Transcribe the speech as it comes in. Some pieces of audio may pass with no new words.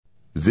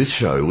This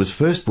show was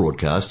first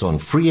broadcast on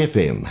Free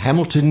FM,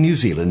 Hamilton, New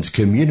Zealand's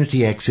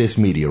community access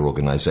media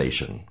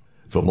organisation.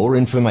 For more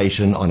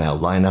information on our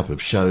lineup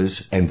of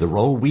shows and the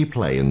role we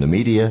play in the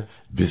media,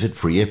 visit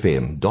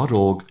freefm.org.nz.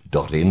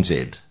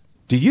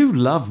 Do you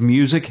love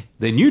music?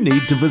 Then you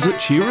need to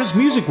visit Shearer's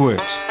Music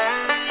Works.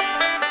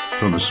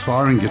 From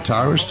aspiring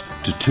guitarist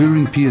to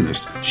touring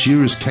pianist,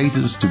 Shearer's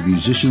caters to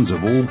musicians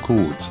of all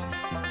chords.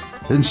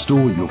 In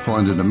store, you'll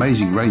find an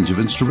amazing range of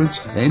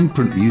instruments and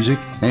print music,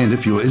 and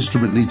if your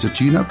instrument needs a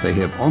tune-up, they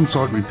have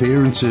on-site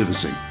repair and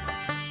servicing.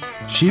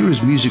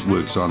 Shearer's Music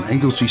Works on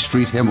Anglesey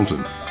Street,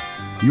 Hamilton.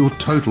 Your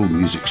total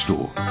music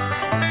store.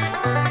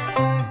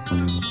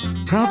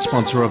 Proud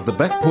sponsor of the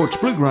Back Porch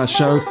Bluegrass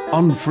show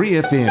on Free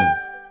FM.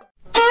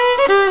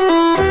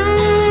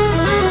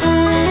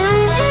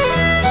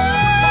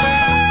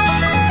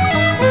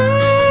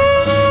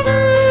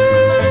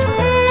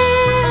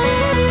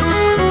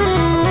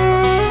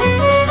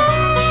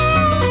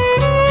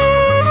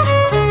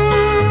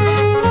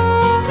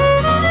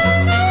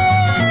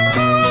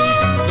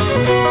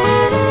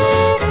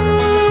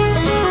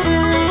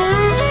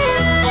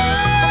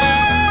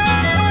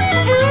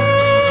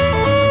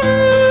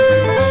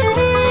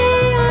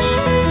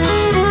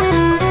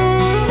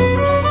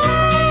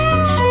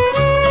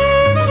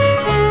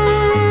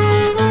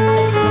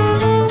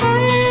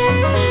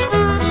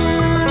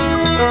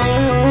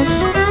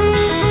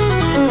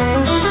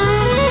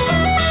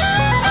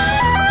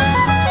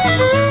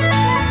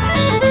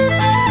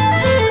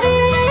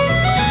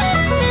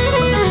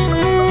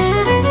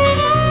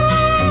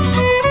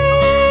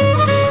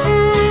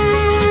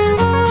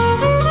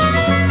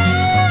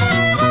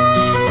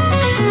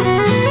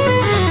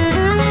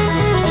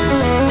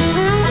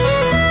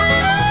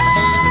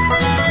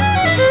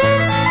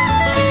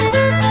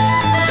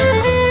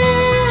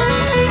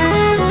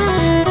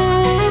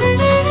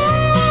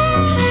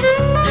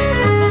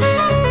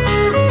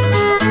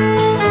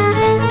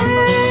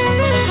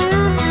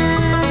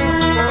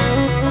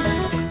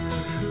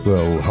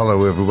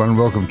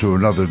 Welcome to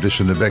another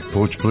edition of Back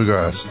Porch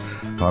Bluegrass.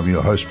 I'm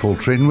your host Paul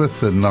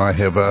Trenwith, and I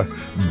have a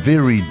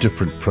very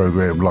different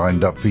program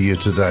lined up for you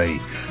today.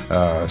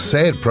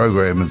 Sad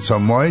program in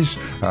some ways.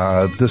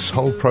 This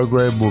whole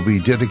program will be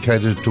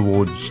dedicated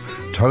towards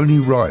Tony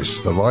Rice,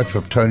 the life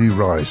of Tony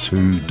Rice,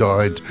 who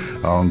died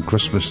on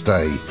Christmas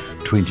Day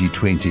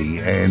 2020,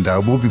 and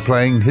we'll be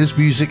playing his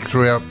music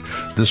throughout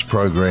this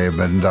program,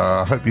 and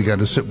I hope you're going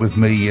to sit with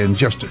me and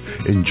just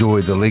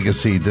enjoy the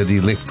legacy that he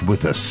left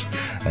with us.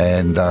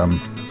 And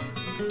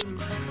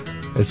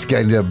it's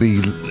going to be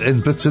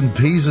in bits and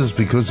pieces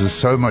because there's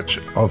so much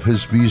of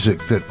his music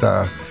that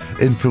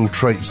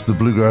infiltrates the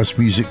bluegrass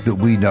music that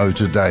we know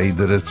today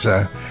that it's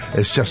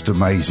just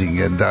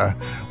amazing. And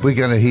we're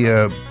going to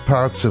hear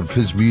parts of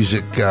his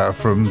music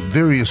from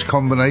various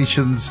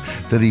combinations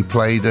that he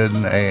played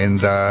in,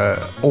 and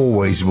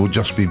always will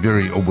just be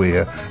very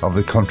aware of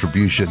the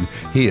contribution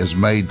he has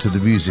made to the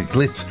music.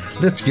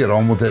 Let's get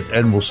on with it,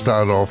 and we'll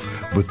start off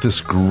with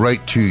this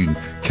great tune.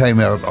 Came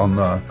out on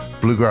the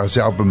Bluegrass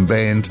Album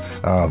Band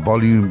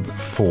Volume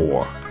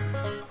 4,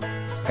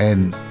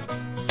 and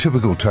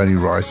typical Tony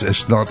Rice,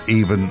 it's not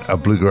even a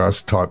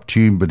bluegrass type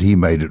tune, but he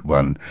made it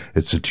one.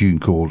 It's a tune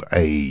called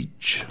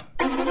Age.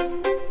 I've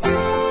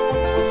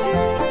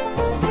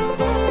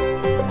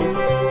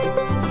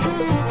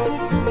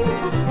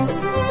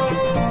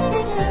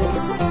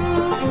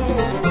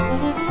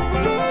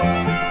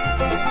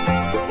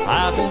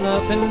been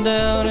up and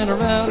down and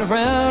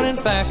around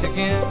and back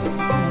again.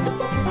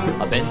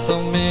 I've been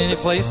so many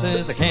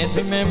places I can't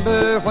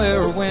remember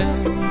where or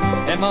when.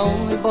 And my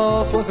only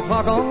boss was a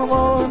clock on the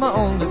wall, and my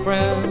only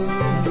friend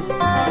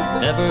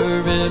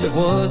never really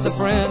was a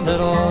friend at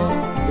all.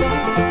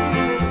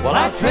 Well,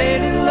 I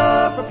traded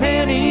love for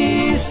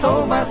pennies,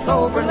 sold my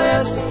soul for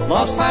less,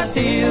 lost my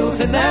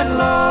deals in that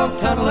long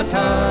tunnel of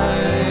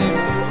time.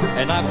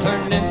 And I've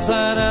turned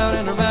inside out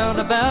and around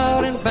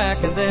about and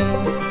back, and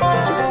then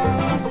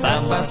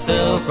found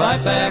myself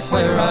right back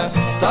where I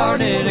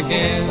started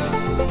again.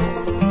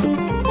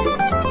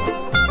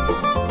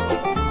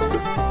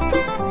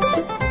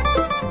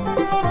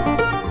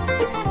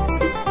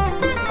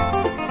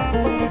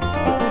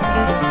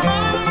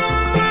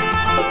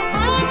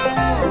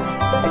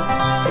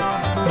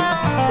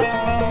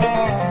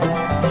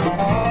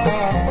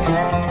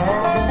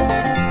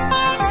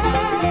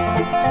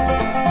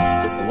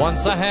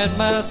 Once I had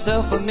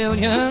myself $1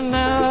 million,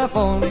 now I've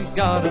only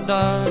got a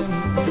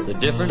dime. The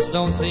difference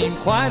don't seem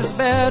quite as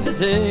bad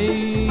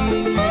today.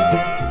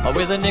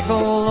 With a nickel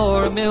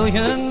or $1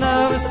 million,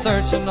 I was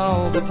searching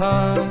all the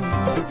time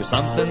for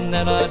something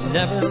that I'd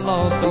never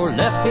lost or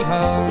left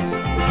behind.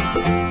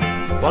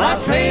 Well,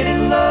 I traded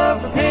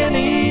love for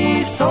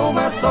pennies, sold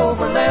my soul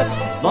for less,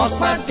 lost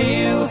my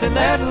deals in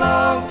that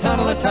long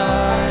tunnel of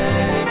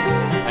time.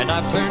 And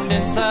I've turned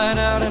inside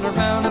out and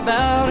around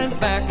about and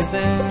back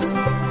again.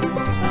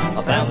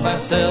 I found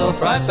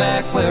myself right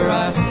back where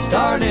I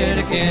started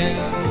again.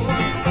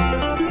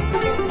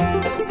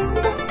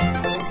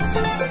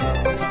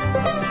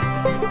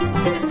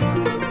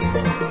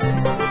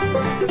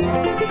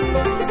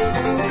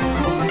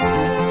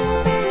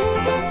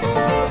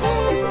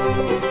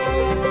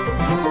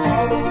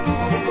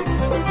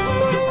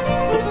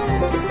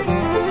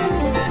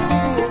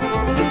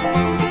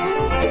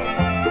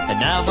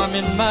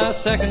 my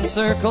second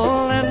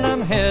circle and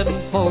I'm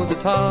heading for the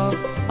top.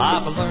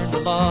 I've learned a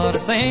lot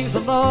of things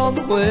along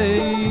the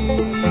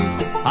way.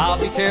 I'll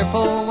be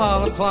careful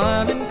while I'm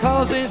climbing,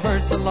 'cause it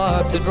hurts a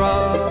lot to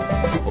drop.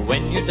 But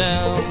when you're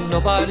down,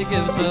 nobody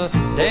gives a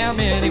damn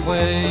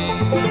anyway.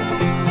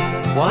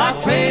 Well,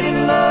 I've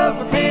traded love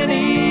for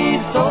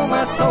pennies, sold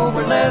my soul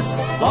for less,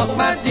 lost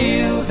my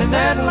deals in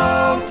that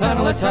long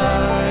tunnel of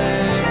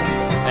time.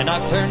 And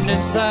I've turned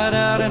inside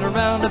out and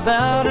around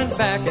about and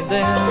back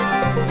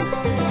again.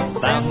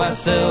 Found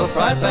myself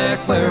right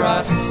back where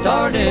I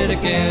started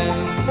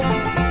again.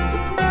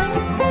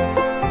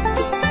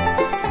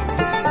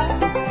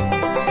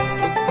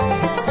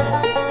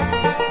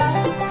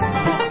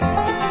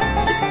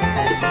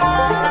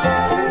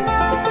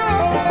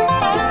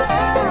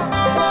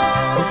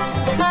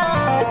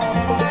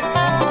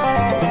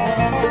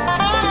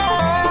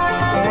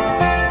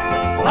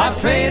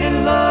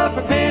 Traded love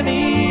for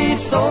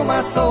pennies, sold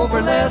my soul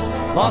for less,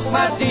 lost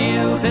my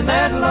deals in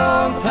that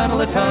long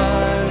tunnel of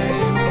time.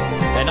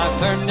 And I've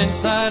turned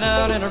inside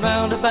out and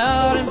around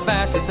about and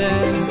back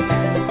again.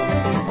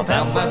 I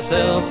found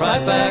myself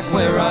right back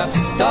where I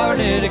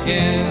started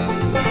again.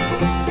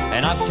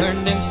 And I've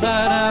turned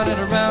inside out and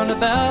around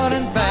about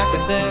and back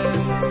again.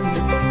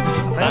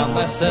 I found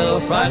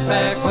myself right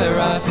back where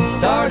I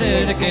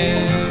started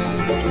again.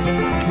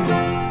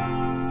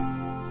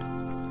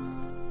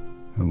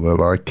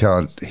 Well, I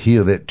can't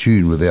hear that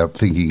tune without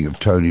thinking of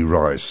Tony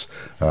Rice.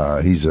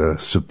 He's a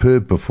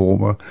superb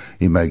performer.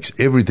 He makes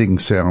everything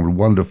sound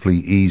wonderfully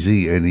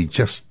easy, and he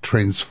just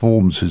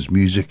transforms his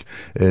music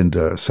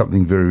into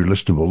something very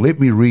listenable. Let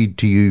me read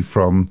to you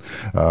from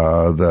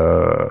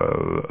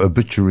the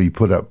obituary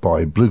put up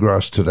by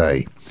Bluegrass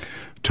Today.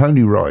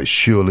 Tony Rice,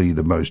 surely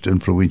the most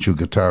influential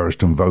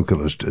guitarist and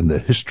vocalist in the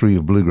history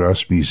of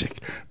bluegrass music,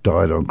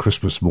 died on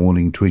Christmas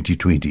morning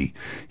 2020.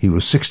 He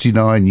was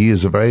 69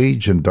 years of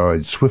age and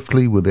died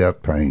swiftly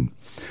without pain.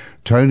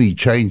 Tony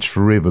changed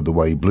forever the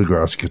way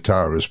bluegrass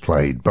guitar is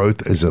played,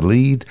 both as a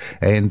lead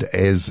and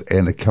as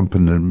an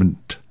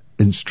accompaniment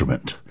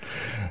instrument.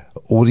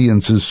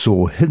 Audiences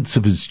saw hints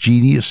of his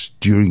genius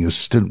during his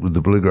stint with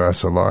the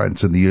Bluegrass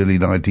Alliance in the early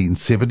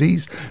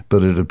 1970s,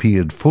 but it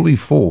appeared fully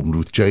formed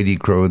with J.D.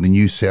 Crowe in the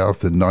New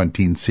South in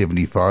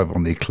 1975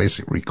 on their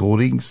classic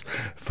recordings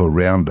for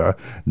Rounder,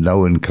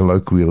 known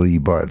colloquially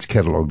by its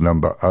catalogue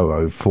number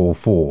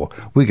 0044.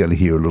 We're going to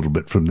hear a little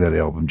bit from that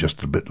album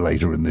just a bit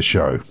later in the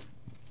show.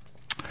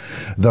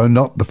 Though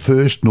not the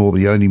first nor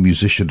the only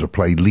musician to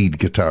play lead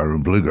guitar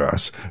in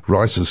bluegrass,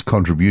 Rice's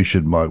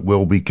contribution might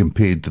well be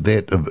compared to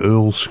that of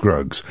Earl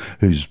Scruggs,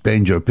 whose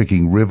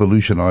banjo-picking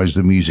revolutionized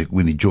the music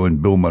when he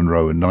joined Bill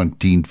Monroe in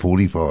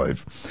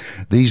 1945.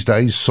 These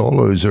days,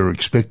 solos are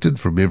expected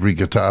from every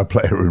guitar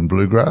player in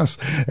bluegrass,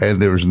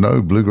 and there is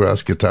no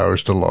bluegrass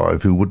guitarist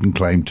alive who wouldn't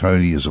claim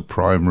Tony as a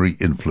primary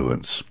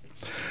influence.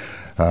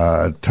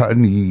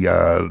 Tony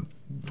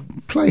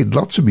played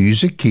lots of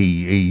music.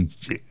 He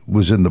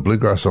was in the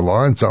Bluegrass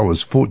Alliance. I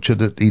was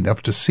fortunate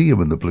enough to see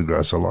him in the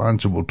Bluegrass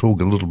Alliance, and we'll talk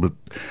a little bit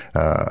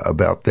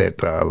about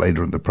that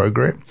later in the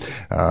program.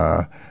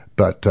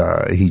 But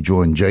he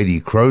joined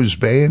J.D. Crowe's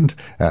band,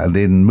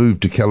 then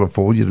moved to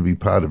California to be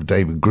part of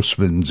David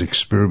Grossman's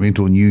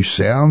experimental new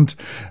sound,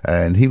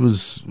 and he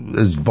was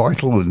as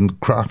vital in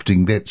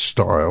crafting that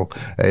style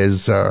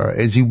as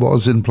he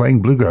was in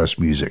playing bluegrass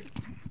music.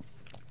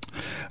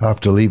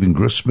 After leaving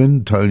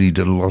Grossman, Tony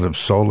did a lot of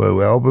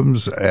solo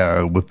albums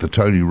with the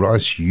Tony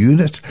Rice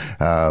unit,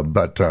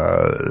 but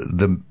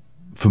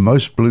for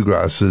most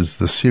bluegrassers,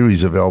 the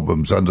series of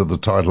albums under the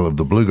title of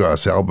the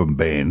Bluegrass Album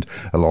Band,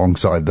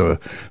 alongside the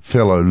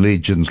fellow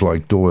legends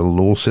like Doyle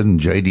Lawson,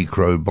 J.D.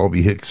 Crowe,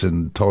 Bobby Hicks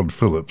and Todd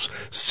Phillips,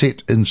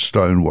 set in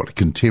stone what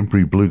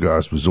contemporary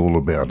bluegrass was all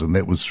about, and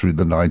that was through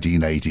the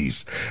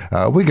 1980s.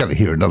 We're going to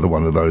hear another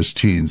one of those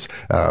tunes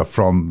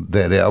from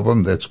that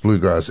album. That's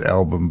Bluegrass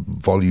Album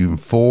Volume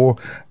 4.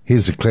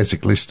 Here's a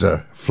classic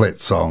Lester Flatt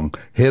song,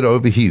 Head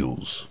Over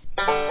Heels.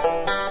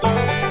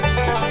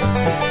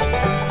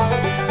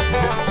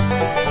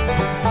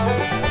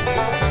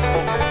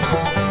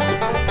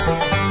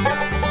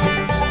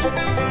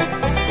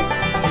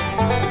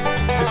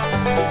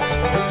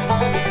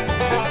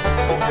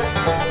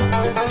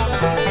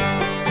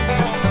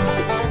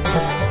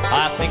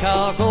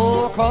 I'll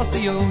go across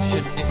the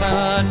ocean if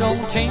I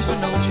don't change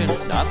my notion.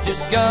 I've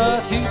just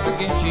got to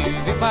forget you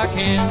if I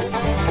can.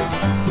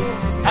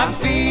 I'm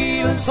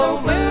feeling so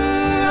blue,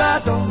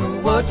 I don't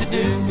know what to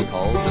do,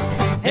 because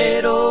I'm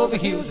head over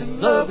heels in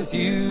love with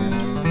you.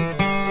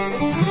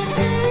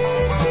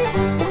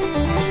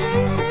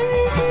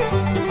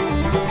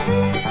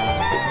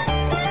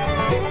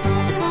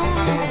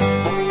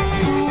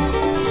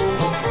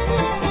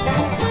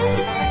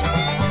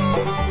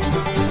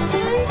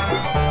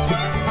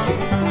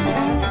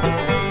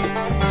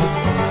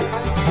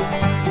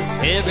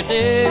 Every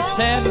day's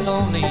sad and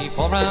lonely,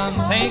 for I'm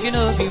thinking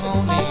of you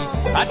only.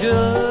 I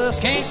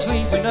just can't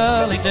sleep when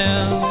I lay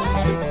down.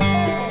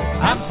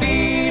 I'm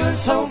feeling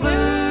so blue,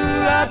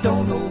 I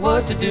don't know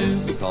what to do,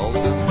 because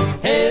I'm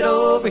head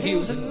over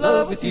heels in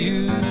love with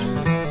you.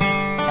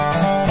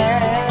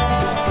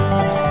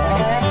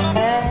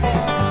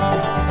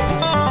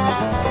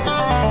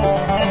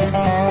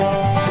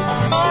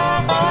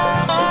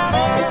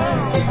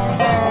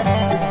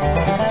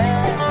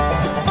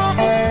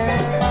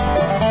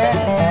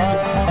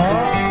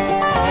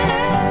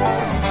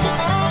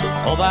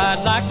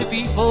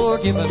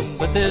 forgiven,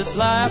 but this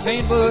life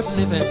ain't worth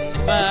living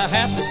if I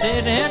have to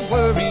sit and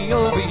worry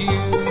over you.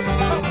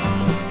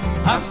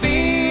 I'm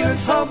feeling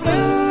so blue,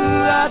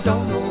 I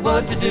don't know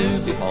what to do,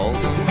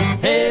 because I'm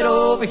head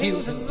over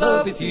heels in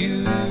love with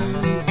you.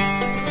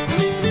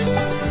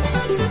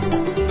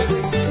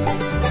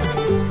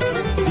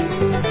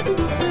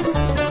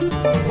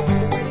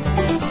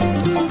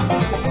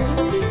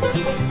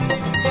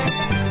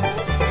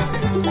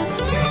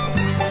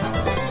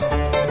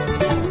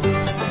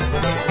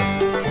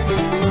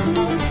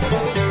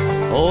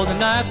 Oh, the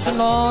nights are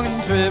long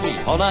and dreary,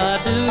 all I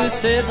do is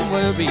sit and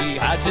worry.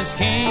 I just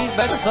can't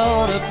bear the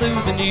thought of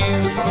losing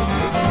you.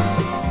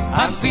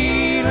 I'm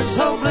feeling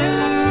so blue,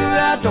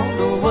 I don't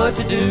know what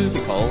to do,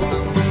 because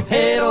I'm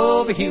head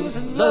over heels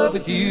in love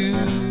with you.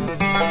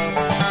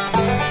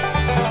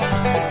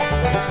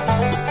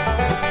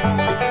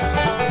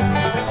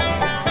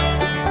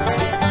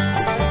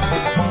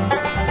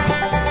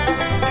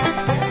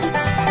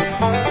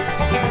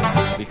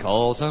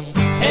 Because I'm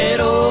head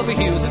over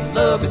heels in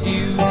love with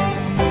you.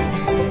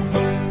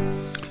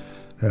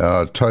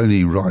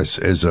 Tony Rice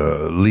as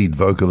a lead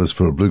vocalist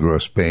for a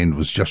bluegrass band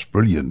was just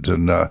brilliant,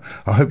 and I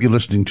hope you're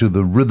listening to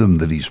the rhythm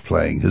that he's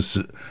playing. His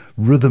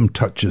rhythm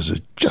touches are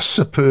just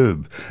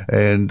superb,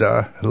 and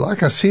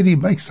like I said, he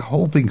makes the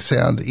whole thing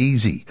sound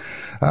easy.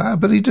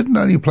 But he didn't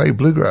only play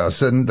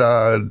bluegrass, and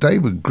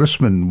David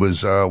Grisman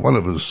was one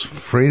of his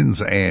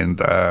friends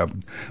and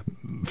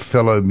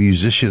fellow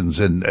musicians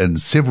in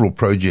several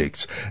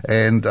projects,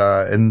 and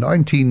in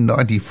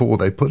 1994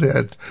 they put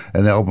out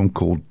an album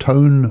called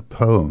Tone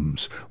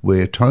Poems,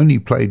 where Tony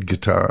played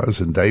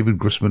guitars and David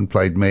Grisman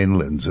played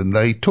mandolins, and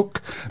they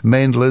took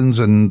mandolins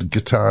and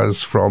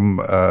guitars from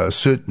a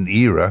certain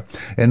era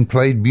and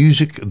played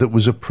music that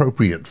was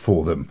appropriate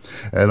for them.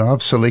 And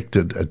I've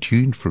selected a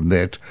tune from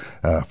that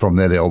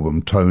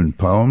album, Tone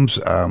Poems,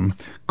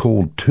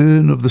 called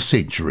Turn of the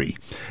Century,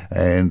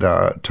 and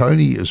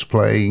Tony is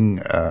playing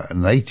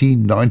an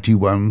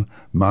 1891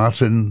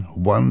 Martin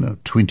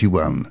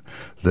 121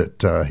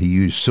 that he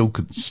used silk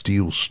and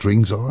steel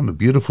strings on. A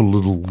beautiful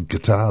little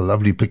guitar,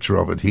 lovely picture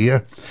of it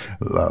here.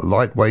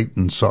 Lightweight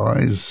in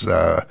size,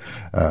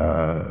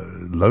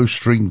 low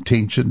string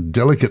tension,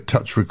 delicate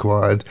touch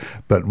required,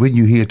 but when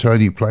you hear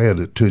Tony play it,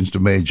 it turns to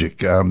magic.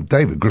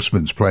 David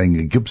Grisman's playing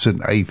a Gibson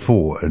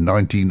A4 in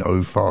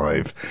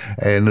 1905,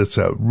 and it's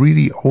a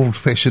really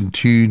old-fashioned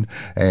tune,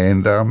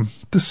 and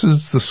this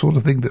is the sort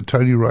of thing that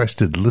Tony Rice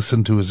did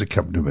listen to as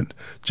accompaniment.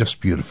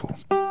 Just beautiful.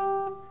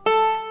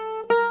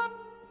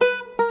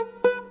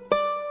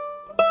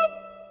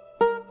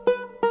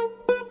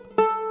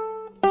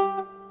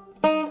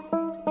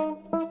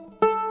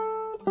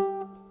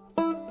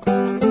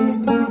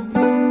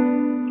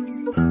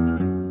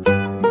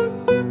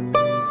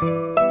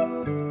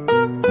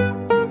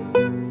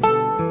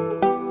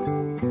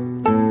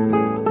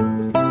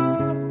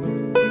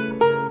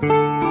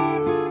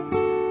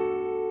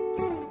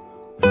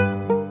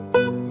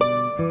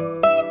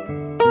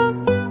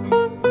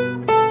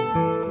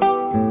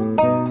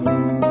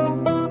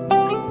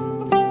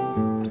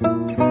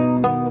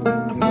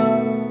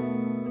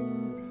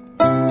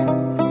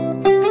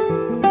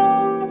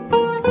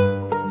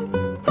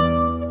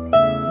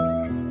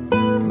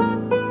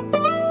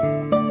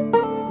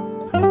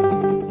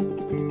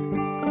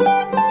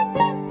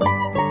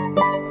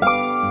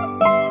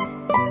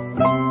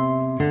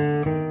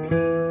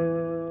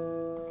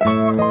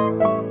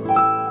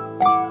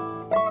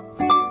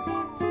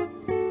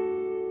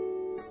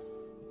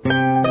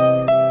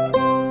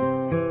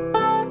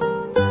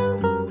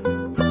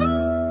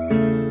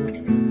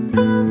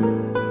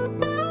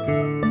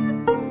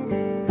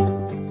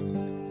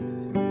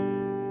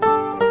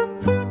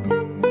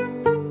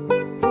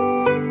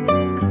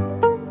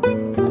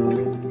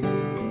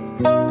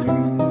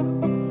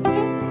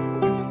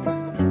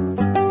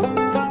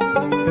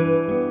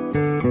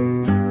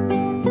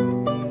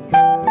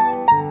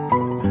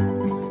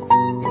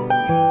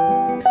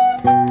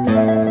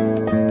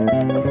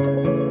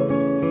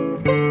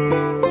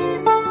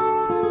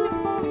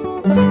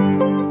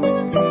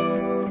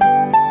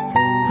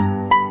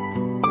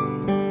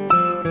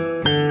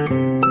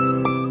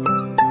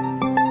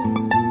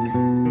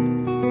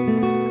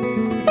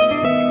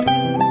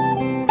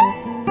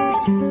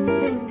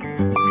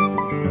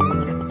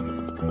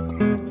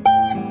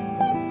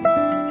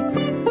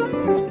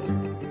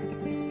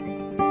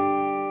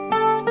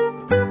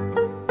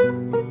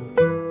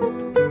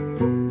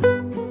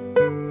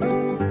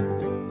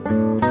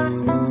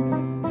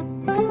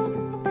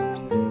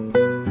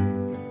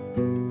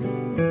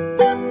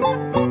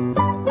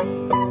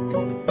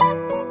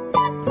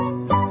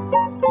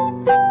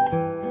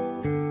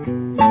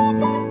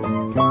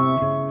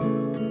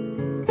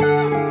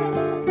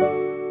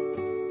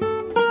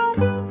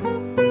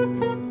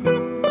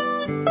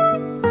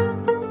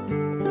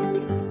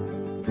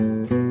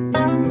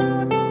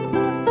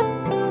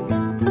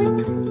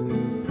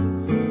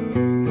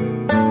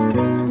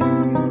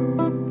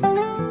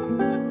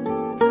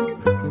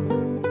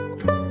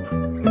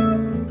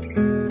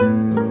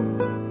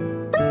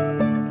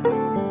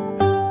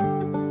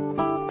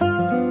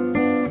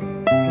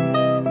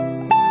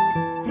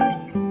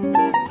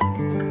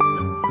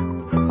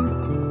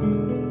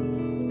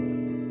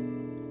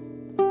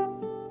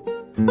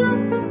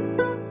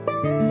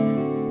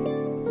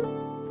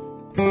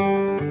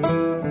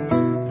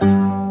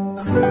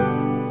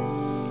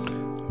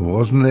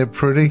 Wasn't that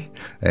pretty?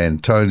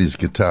 And Tony's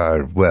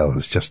guitar, well,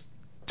 it's just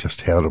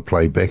how to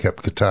play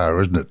backup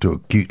guitar, isn't it, to a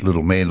cute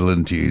little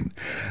mandolin tune.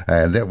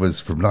 And that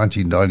was from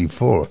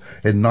 1994.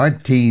 In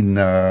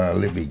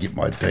let me get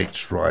my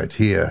dates right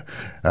here.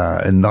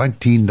 In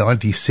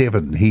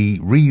 1997, he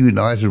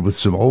reunited with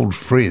some old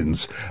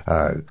friends,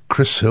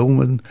 Chris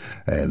Hillman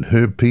and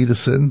Herb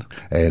Peterson,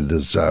 and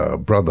his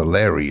brother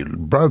Larry.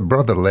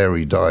 Brother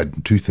Larry died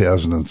in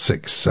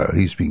 2006, so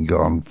he's been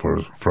gone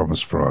from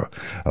us for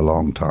a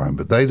long time.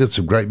 But they did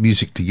some great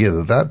music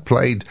together. They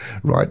played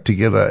right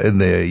together in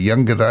their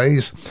younger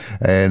days,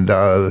 and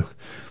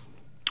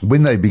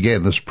when they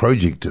began this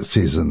project, it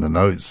says in the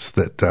notes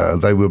that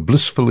they were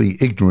blissfully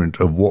ignorant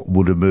of what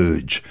would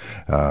emerge.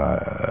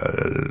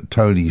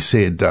 Tony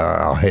said,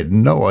 I had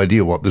no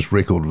idea what this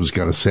record was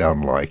going to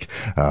sound like.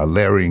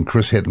 Larry and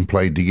Chris hadn't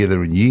played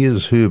together in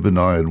years. Herb and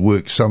I had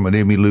worked some in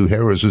Emmylou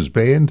Harris's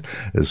band.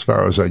 As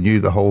far as I knew,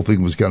 the whole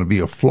thing was going to be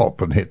a flop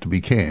and had to be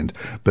canned.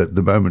 But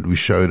the moment we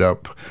showed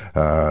up,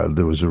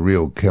 there was a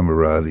real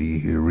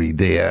camaraderie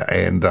there.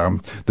 And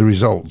the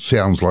result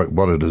sounds like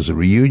what it is, a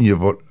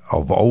reunion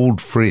of old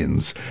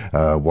friends,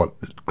 what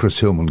Chris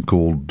Hillman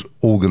called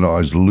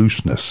organised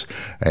looseness,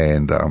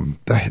 and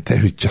they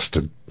were just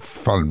a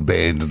fun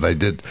band, and they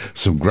did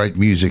some great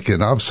music.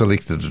 And I've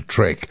selected a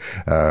track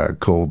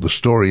called The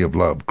Story of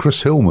Love.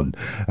 Chris Hillman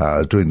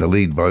doing the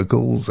lead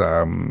vocals,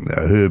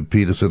 Herb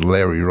Peterson,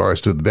 Larry Rice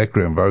doing the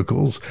background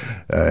vocals,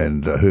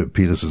 and Herb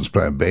Peterson's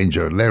playing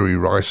banjo, Larry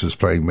Rice is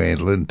playing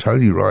mandolin,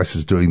 Tony Rice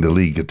is doing the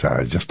lead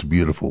guitar. It's just a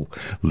beautiful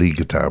lead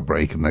guitar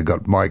break, and they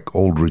got Mike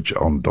Aldridge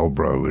on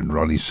dobro and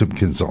Ronnie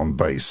Simpkins on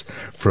bass.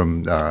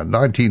 From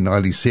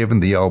 1997,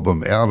 the album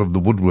Out of the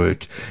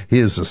Woodwork,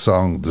 here's the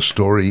song The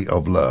Story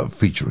of Love,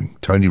 featuring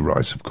Tony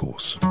Rice, of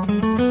course.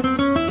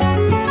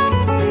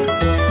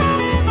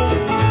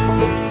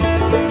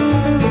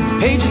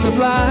 Pages of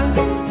life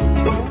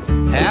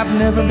have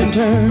never been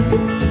turned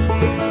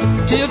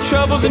till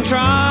troubles and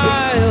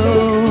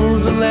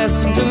trials, a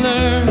lesson to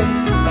learn.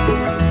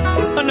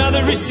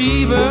 Another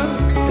receiver,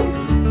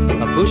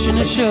 a push and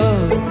a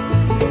shove,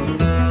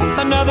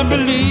 another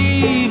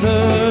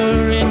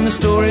believer in the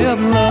story of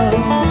love.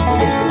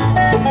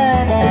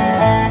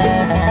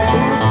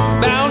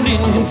 Bound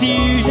in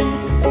confusion,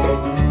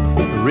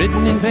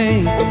 written in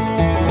pain.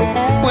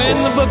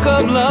 When the book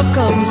of love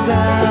comes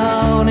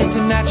down, it's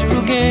a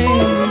natural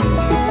game.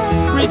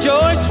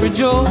 Rejoice,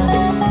 rejoice,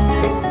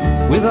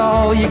 with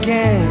all you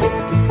can.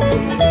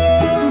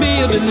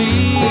 Be a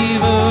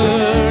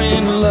believer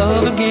in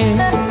love again.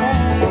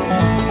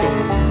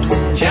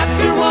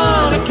 Chapter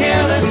 1, a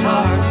careless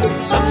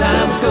heart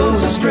sometimes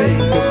goes astray.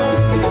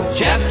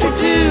 Chapter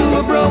 2,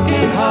 a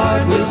broken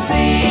heart will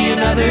see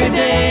another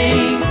day.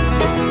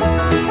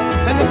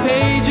 And the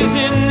pages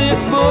in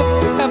this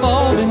book have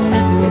all been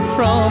written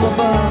from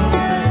above.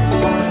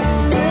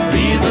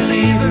 Be a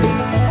believer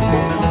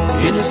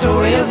in the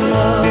story of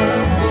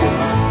love.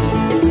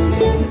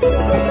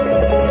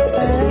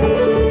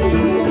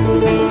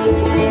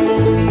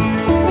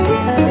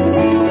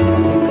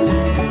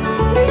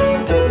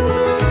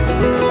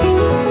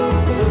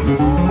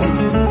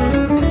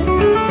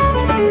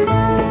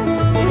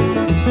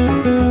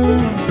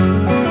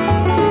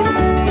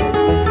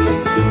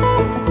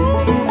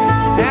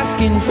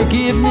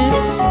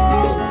 Forgiveness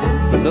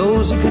for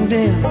those who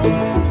condemn,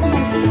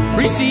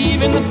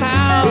 receiving the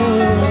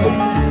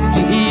power to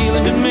heal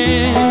and to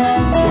mend.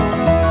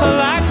 A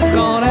light that's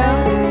gone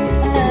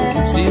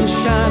out still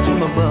shines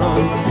from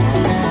above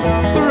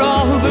for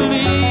all who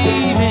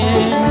believe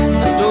in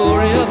the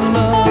story of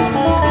love.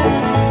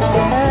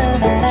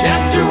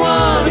 Chapter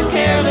 1, a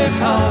careless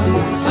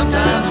heart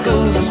sometimes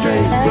goes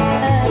astray.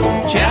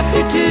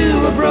 Chapter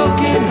 2, a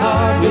broken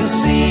heart will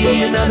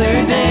see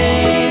another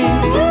day.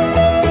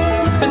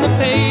 And the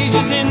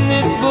pages in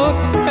this book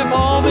have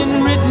all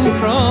been written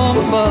from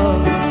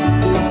above.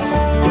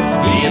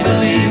 Be a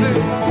believer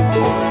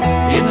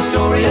in the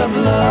story of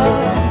love.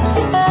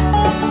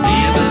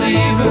 Be a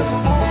believer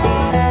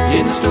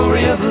in the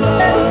story of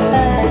love.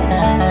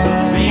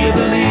 Be a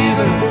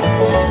believer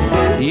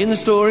in the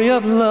story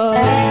of love.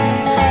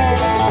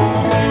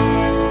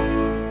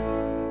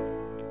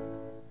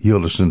 You're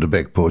listening to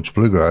Back Porch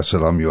Bluegrass,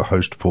 and I'm your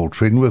host, Paul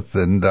Trenwith,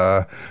 and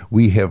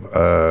we have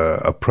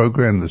a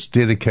program that's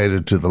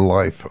dedicated to the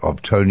life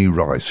of Tony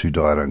Rice, who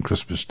died on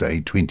Christmas Day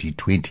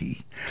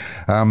 2020.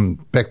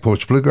 Back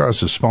Porch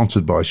Bluegrass is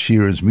sponsored by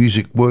Shearer's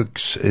Music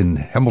Works in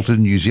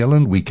Hamilton, New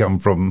Zealand.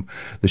 The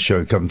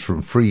show comes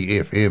from Free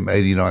FM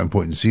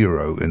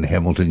 89.0 in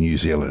Hamilton, New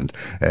Zealand,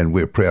 and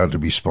we're proud to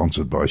be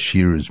sponsored by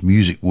Shearer's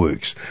Music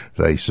Works.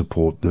 They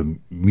support the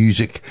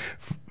music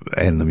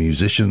and the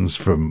musicians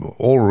from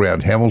all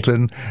around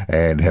Hamilton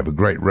and have a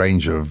great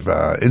range of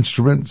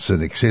instruments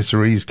and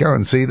accessories. Go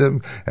and see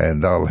them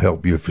and they'll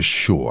help you for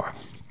sure.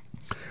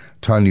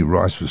 Tony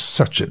Rice was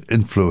such an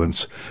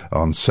influence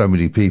on so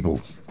many people.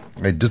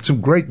 They did some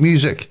great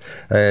music,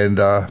 and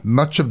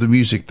much of the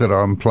music that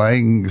I'm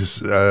playing is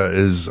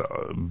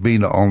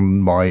been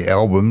on my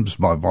albums,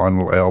 my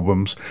vinyl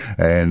albums,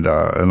 and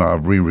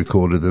I've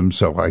re-recorded them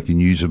so I can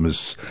use them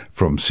as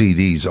from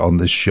CDs on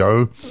this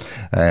show.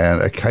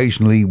 And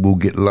occasionally we'll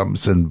get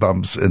lumps and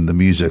bumps in the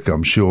music.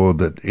 I'm sure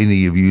that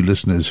any of you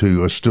listeners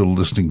who are still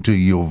listening to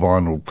your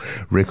vinyl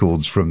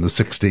records from the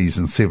 60s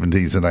and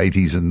 70s and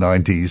 80s and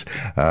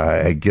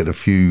 90s get a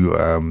few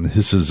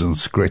hisses and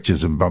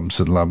scratches and bumps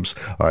and lumps.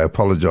 I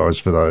apologize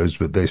for those,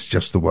 but that's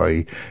just the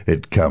way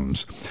it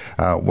comes.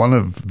 One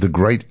of the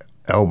great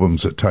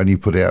albums that Tony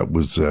put out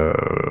was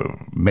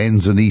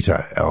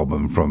Manzanita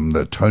album from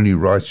the Tony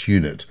Rice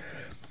Unit.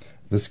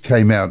 This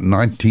came out in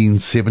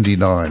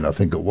 1979, I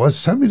think it was.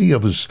 So many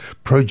of his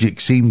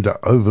projects seemed to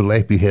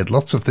overlap. He had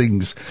lots of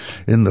things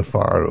in the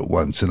fire at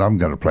once, and I'm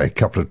going to play a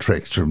couple of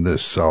tracks from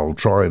this. I'll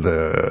try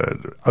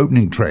the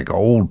opening track,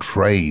 Old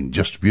Train,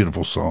 just a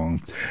beautiful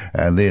song.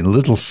 And then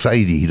Little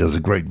Sadie, he does a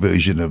great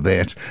version of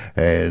that.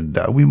 And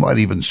we might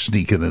even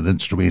sneak in an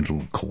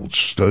instrumental called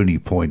Stony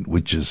Point,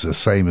 which is the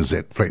same as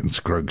that Flat and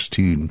Scruggs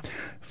tune,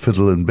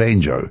 Fiddle and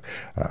Banjo.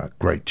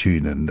 Great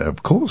tune. And,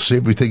 of course,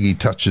 everything he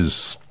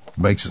touches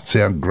makes it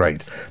sound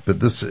great. But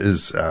this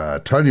is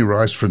Tony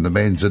Rice from the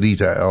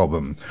Manzanita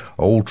album,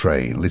 Old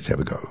Train. Let's have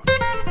a go.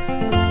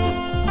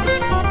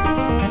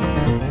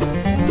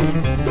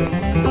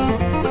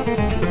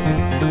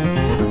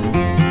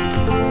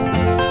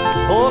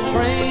 Old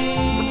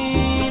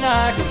train,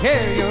 I can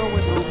hear your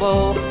whistle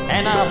blow,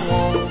 and I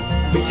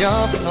won't be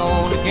jumping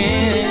on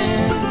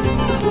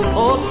again.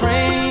 Old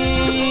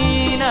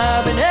train,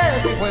 I've been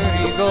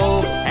everywhere you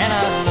go, and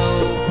I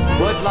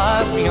know what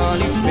lies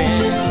beyond each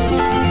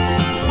bend.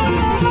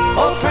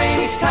 Old train,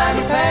 each time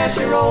you pass,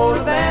 you're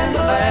older than the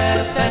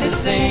last, and it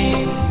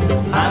seems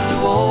I'm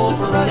too old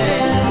for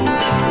running.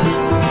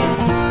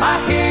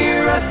 I hear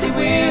your rusty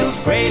wheels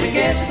grate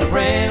against the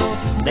rail,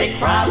 they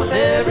cry with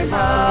every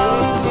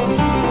mile,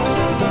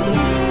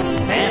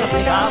 and I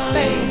think I'll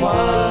stay a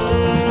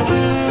while.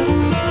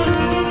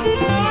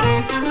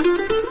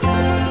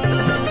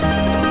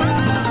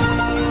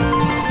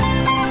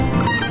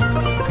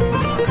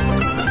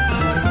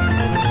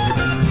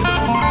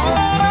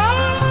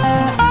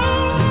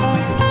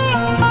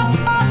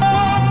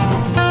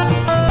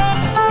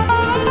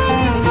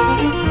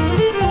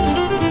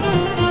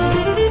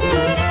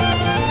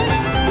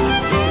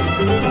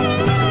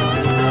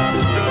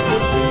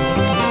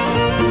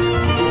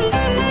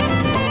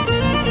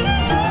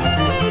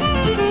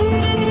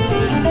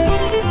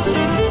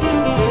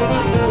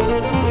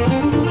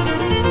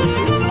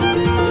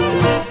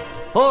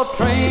 Old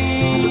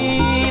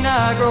train,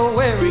 I grow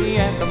weary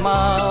at the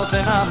miles,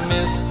 and I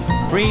miss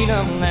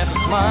freedom at the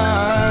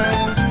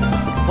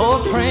smile.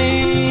 Old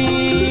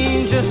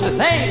train, just to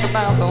think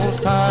about those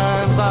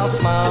times, I'll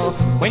smile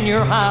when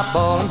you're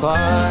highballing by.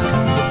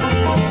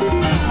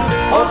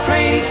 Old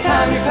train, each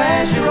time you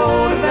pass, you're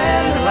older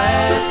than the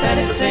last, and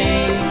it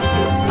seems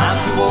I'm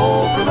too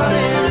old for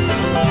running.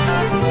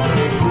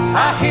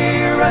 I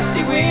hear your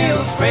rusty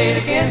wheels grate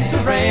against the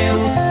rail,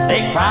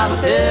 they cry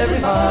with every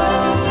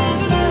mile,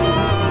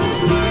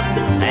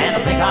 and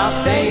I think I'll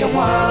stay a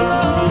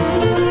while.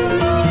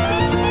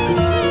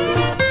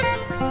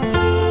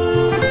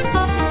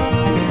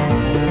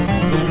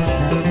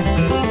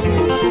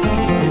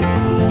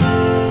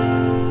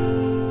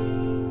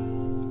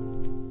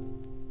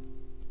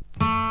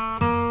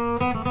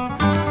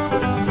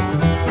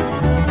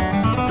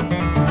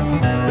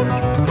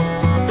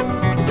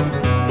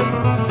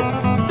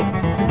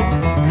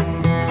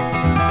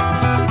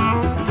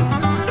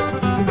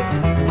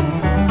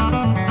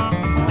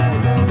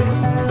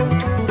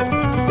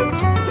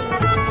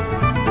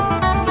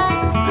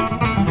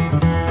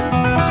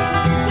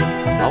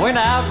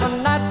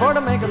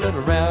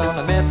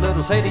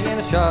 Sadie and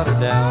I shot her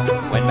down.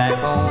 Went back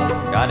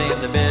home, got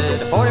into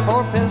bed, a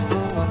 44 pistol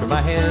under my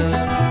head.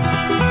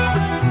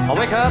 I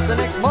wake up the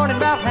next morning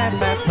about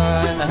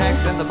 9:30. The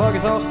hacks and the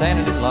buggies all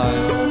standing in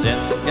line.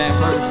 Gents and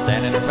gamblers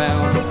standing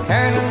around,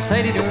 carrying little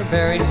Sadie to her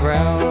buried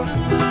ground.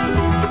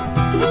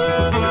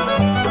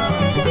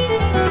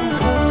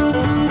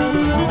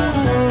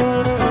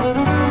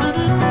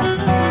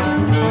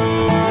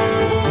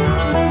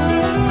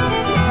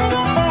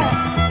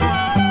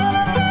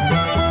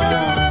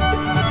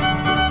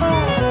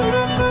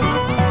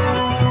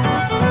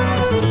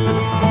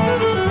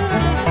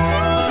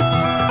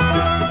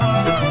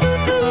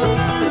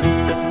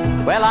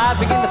 Well, I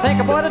begin to think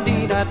of what a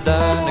deed I'd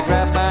done. I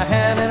grabbed my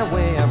hat and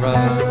away I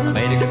run. I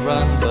made a good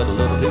run, but a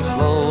little too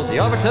slow. They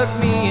overtook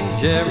me in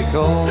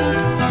Jericho.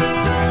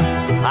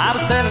 I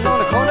was standing on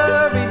the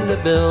corner reading the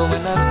bill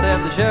when up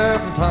stepped the sheriff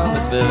from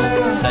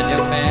Thomasville. Said,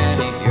 young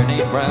man, ain't your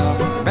name Brown?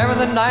 Remember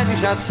the night you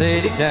shot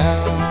Sadie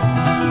down?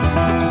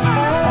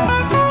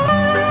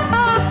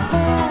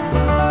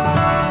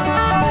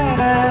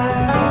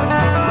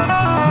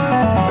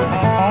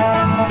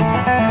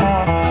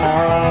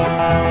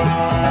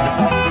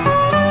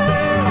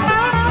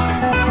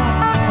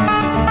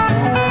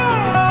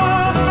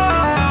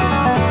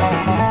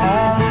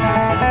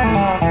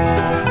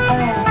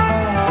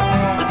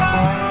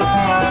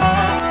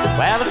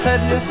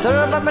 Yes,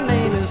 sir, but my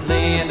name is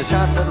Lee, and a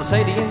sharp little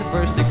Sadie in the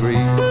first degree.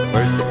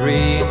 First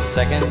degree, the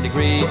second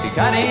degree. If you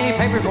got any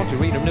papers, won't you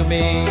read them to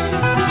me?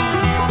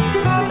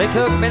 They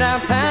took me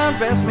downtown,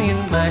 dressed me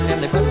in black,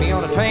 and they put me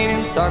on a train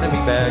and started me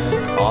back.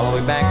 All the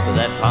way back to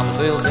that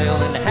Thomasville jail,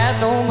 and they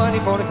had no money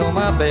for to fill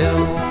my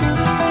bill.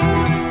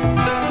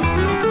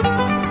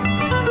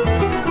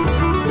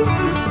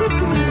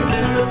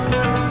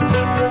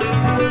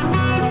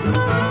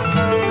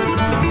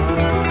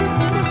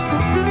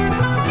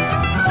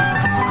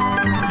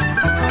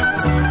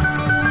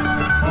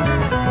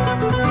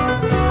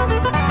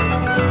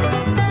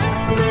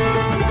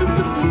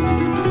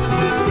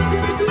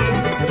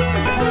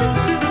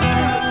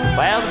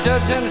 The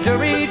judge and the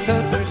jury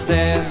took their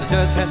stand. The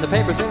judge had the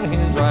papers in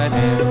his right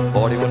hand.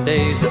 41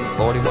 days and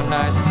 41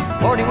 nights,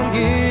 41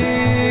 years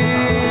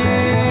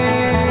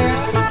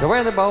to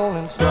wear the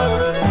bowling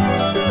stripes.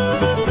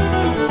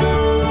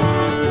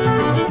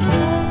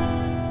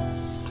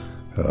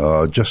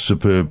 Just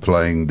superb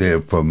playing there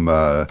from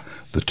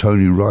the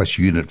Tony Rice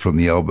unit from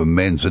the album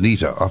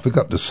Manzanita. I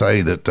forgot to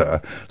say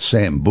that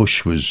Sam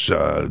Bush was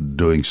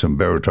doing some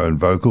baritone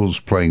vocals,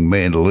 playing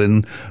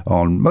mandolin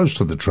on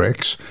most of the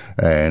tracks,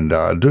 and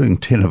doing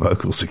tenor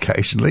vocals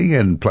occasionally,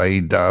 and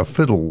played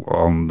fiddle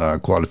on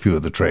quite a few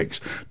of the tracks.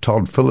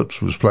 Todd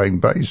Phillips was playing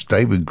bass.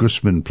 David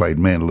Grisman played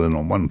mandolin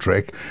on one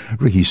track.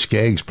 Ricky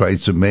Skaggs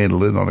played some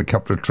mandolin on a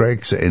couple of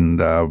tracks and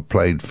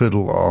played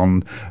fiddle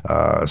on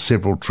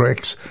several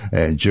tracks,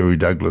 and Jerry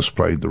Douglas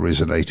played the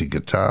resonator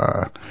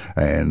guitar,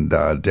 and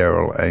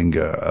Daryl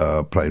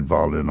Anger played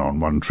violin on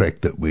one track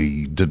that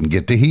we didn't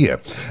get to hear.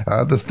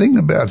 The thing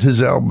about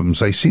his albums,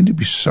 they seem to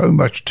be so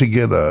much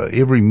together.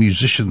 Every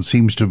musician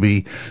seems to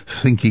be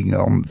thinking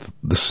on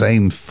the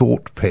same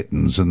thought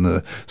patterns and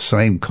the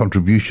same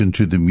contribution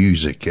to the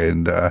music,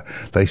 and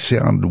they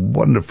sound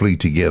wonderfully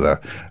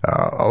together.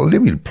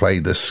 Let me play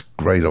this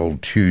great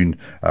old tune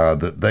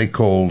that they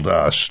called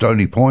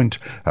Stony Point.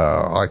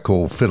 I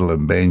call fiddle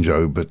and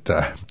banjo, but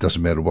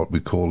doesn't matter what we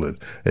call it.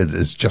 It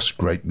is just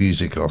great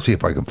music. I'll see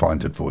if I can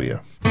find it for you.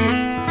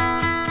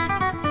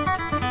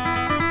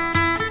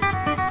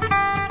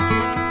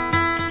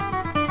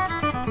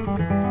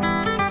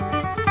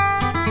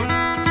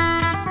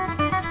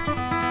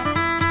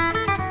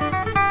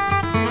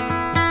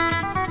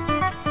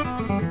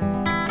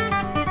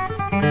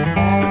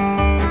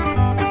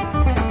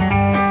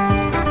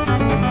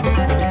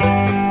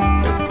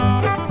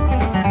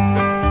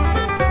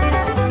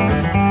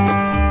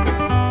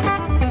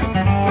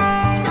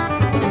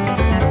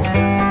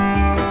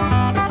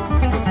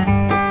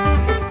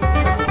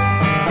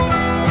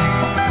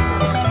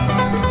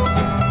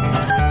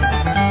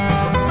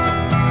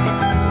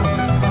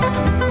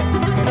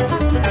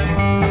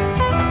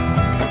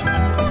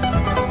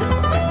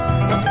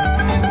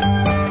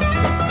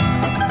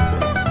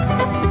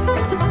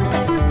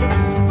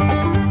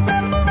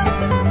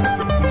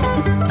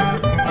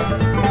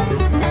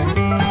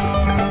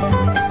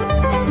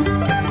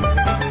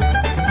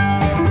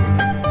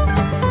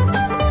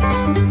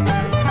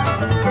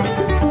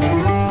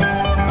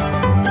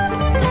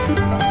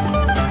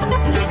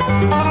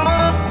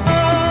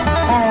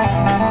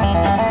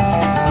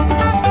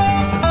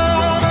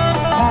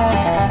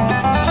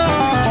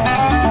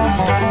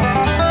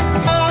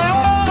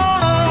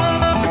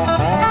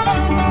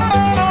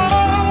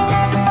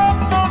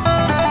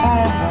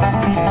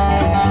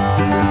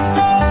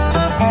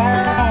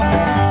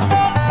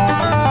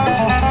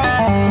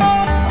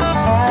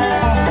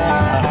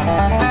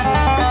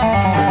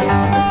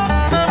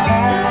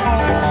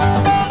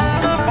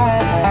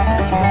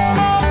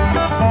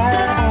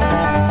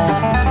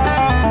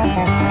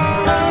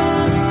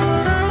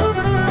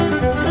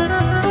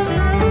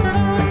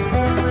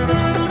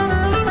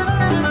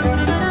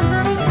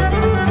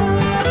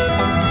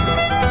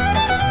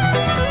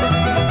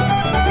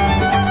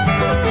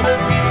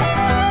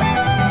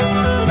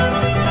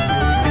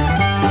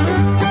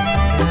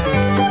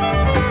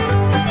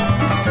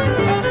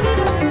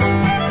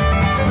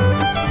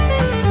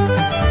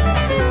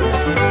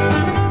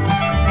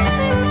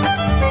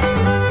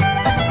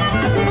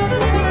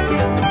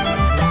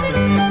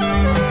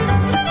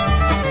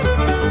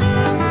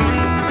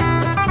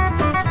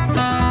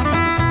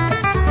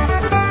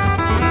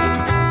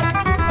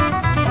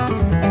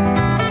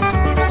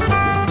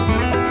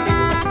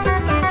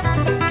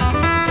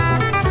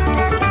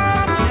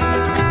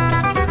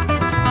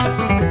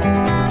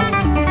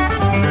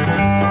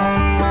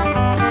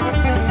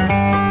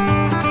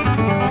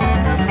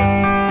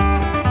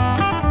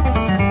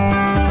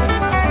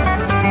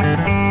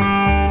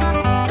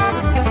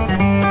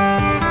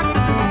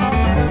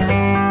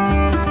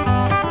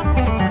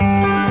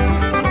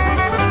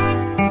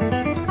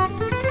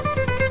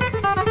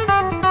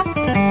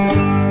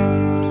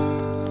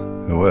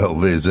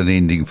 There's an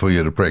ending for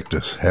you to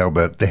practice. How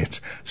about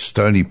that?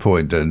 Stony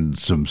Point, and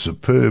some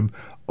superb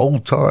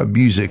old-time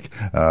music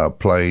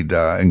played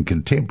in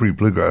contemporary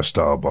bluegrass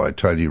style by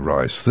Tony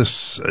Rice.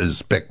 This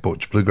is Back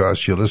Porch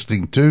Bluegrass you're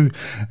listening to,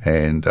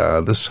 and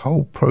this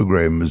whole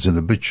program is an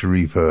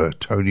obituary for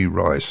Tony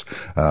Rice,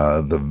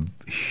 the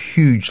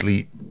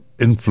hugely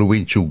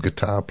influential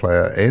guitar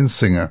player and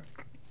singer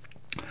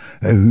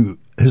who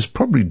has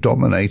probably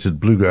dominated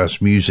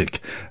bluegrass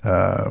music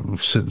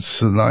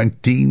since the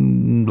late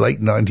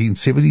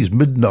 1970s,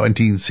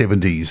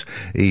 mid-1970s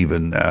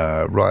even,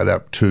 right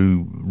up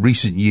to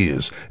recent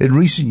years. In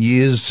recent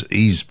years,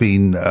 he's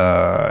been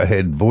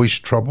had voice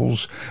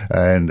troubles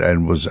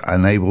and was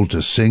unable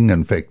to sing.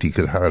 In fact, he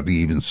could hardly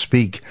even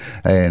speak,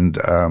 and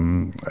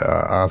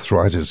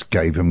arthritis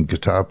gave him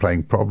guitar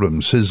playing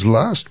problems. His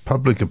last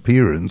public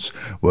appearance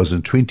was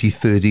in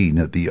 2013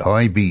 at the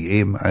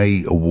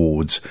IBMA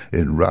Awards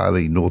in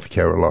Raleigh, North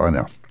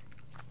Carolina,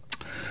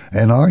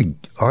 and I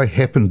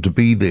happened to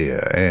be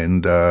there,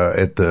 and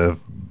at the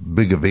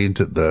big event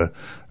at the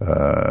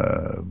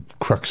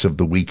crux of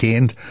the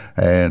weekend,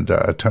 and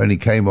Tony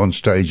came on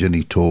stage and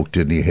he talked,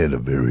 and he had a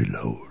very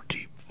low,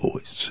 deep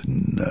voice,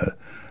 and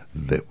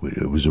it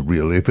was a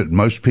real effort.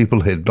 Most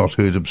people had not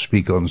heard him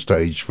speak on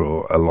stage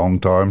for a long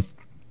time.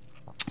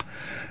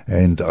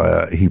 And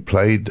he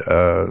played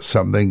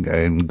something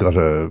and got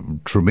a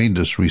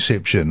tremendous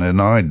reception.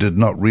 And I did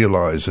not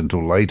realize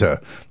until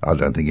later, I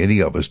don't think any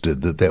of us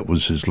did, that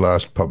was his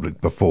last public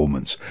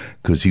performance,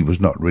 because he was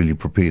not really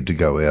prepared to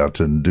go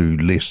out and do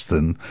less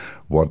than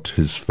what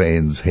his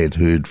fans had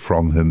heard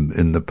from him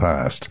in the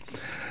past.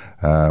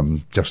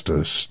 Just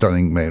a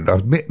stunning man.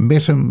 I've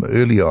met him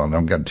early on.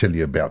 I'm going to tell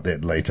you about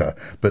that later.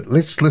 But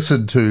let's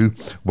listen to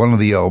one of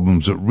the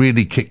albums that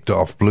really kicked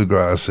off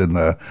bluegrass in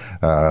the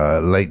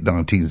late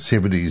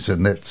 1970s,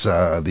 and that's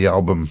the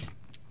album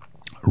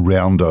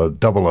Rounder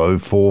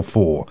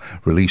 0044,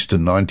 released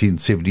in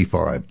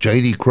 1975.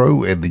 J.D.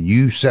 Crowe and the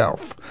New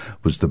South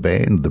was the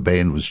band. The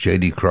band was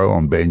J.D. Crowe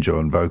on banjo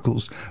and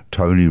vocals,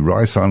 Tony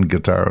Rice on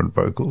guitar and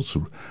vocals,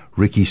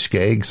 Ricky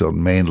Skaggs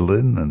on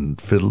mandolin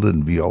and fiddle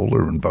and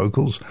viola and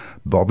vocals,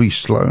 Bobby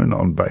Sloan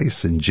on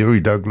bass, and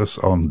Jerry Douglas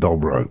on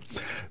dobro.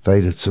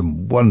 They did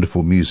some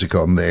wonderful music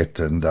on that,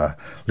 and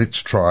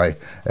let's try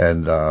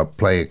and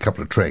play a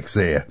couple of tracks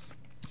there.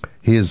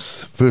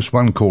 Here's first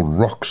one called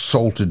Rock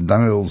Salted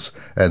Nails,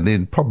 and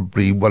then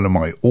probably one of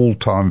my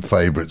all-time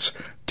favourites,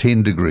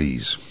 10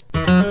 Degrees.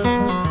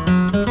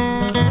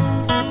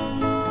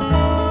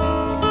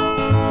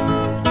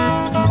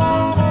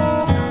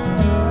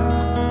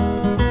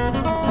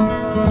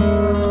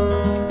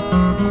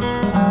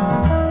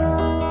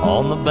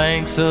 On the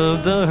banks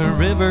of the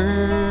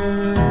river,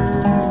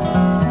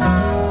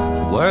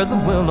 where the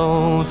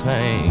willows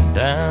hang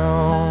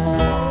down,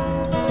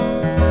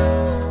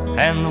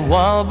 and the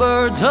wild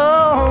birds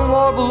all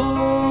warble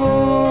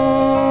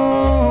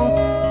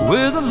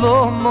with a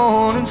low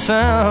moaning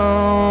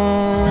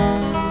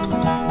sound.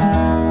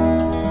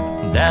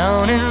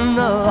 Down in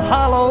the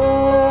hollow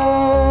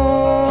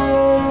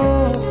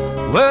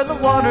where the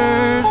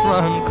waters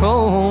run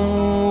cold,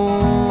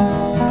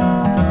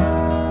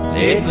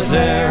 it was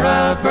there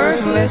I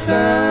first listened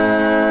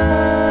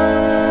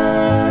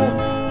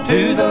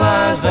to the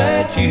lies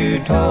that you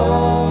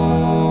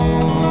told.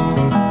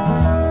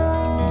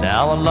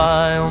 Now I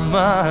lie on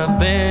my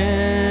bed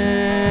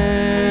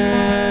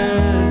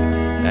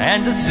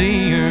and to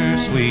see your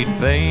sweet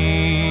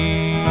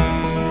face,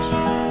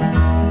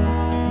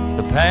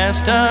 the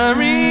past I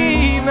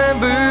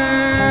remember,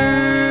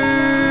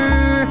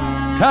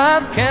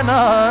 time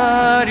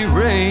cannot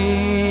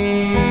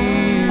erase.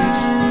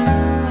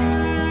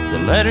 The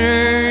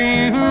letter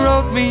you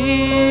wrote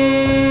me,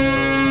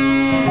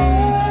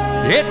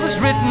 it was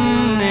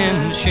written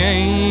in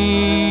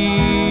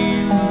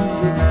shame,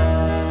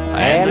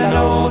 and I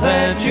know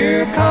that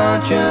your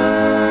conscience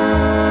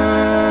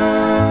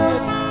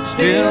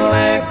still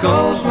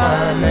echoes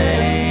my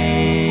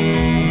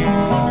name.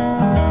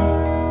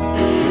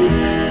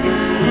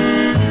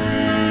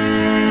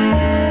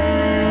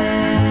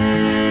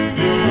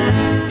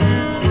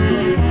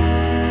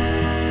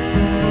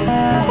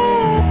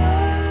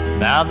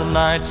 Now the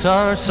nights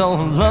are so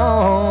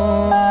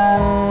long,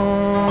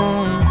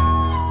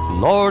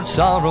 Lord,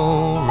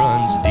 sorrow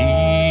runs deep,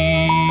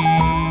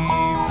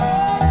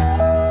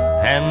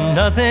 and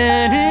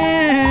nothing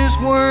is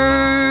worse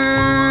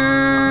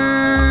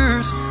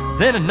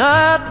than a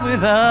night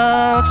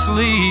without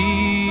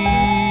sleep.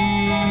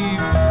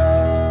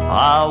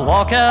 I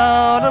walk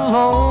out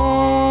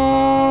alone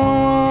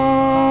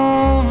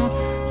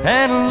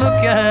and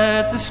look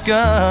at the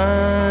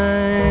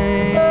sky,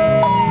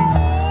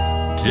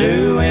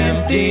 too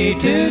empty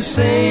to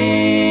sing,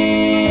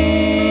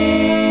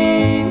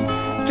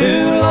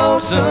 too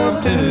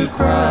lonesome to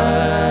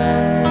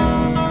cry.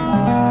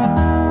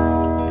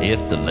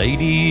 If the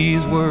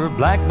ladies were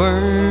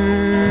blackbirds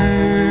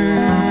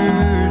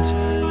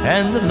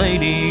and the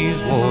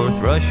ladies wore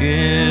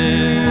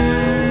thrushes,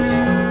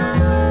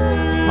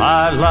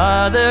 I'd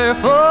lie there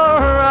for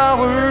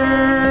hours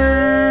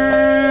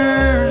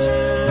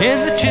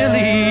in the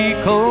chilly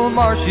cold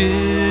marshes.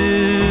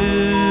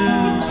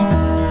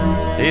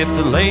 If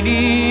the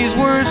ladies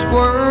were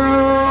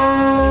squirrels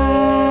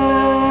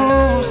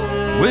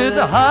with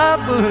a high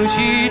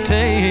bushy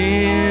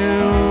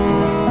tail,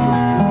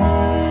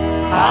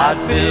 I'd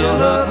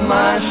fill up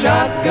my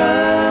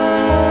shotgun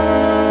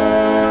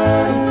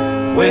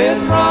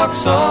with rock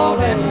salt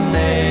and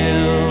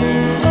nails.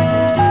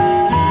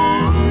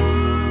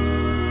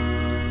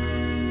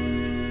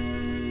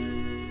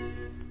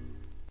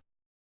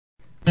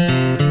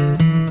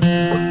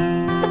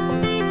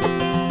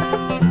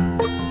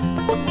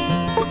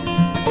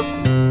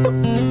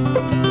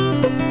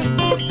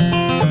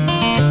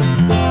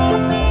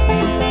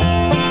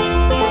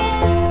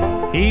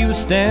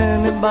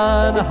 Standing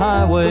by the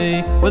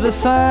highway with a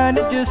sign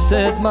that just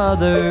said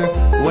mother,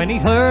 when he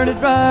heard a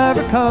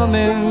driver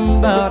coming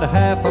about a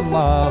half a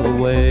mile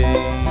away.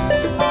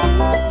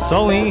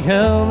 So he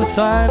held the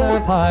sign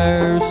up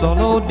higher so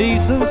no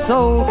decent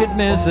soul could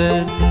miss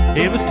it.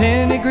 It was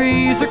 10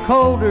 degrees or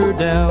colder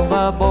down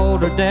by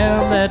Boulder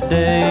Dam that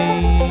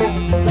day.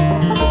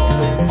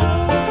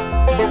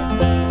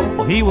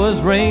 He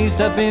was raised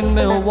up in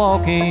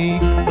Milwaukee,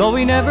 though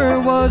he never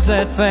was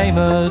that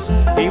famous.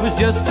 He was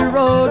just a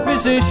road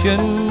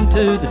musician,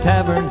 to the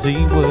taverns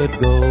he would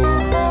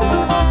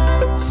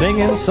go,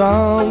 singing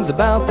songs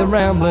about the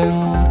rambling,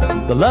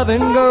 the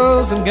loving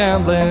girls and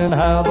gambling.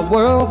 How the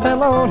world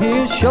fell on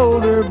his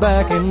shoulder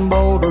back in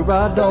Boulder,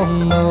 I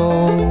don't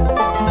know.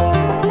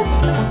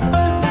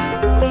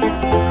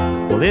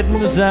 Well, it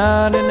was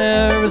out in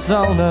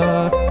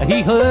Arizona,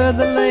 he heard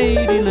the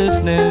lady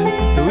listening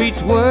to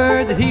each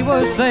word that he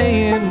was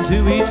saying,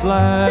 to each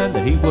line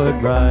that he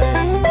would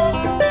write.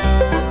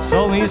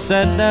 So he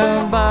sat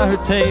down by her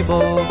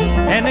table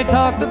and they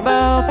talked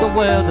about the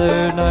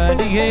weather,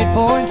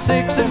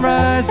 98.6 and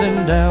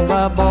rising down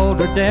by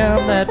Boulder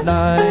Dam that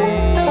night.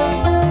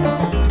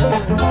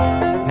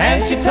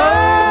 And she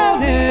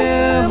told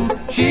him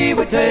she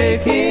would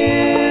take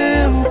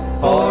him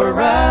for a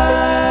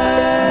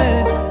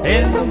ride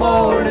in the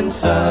morning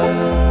sun.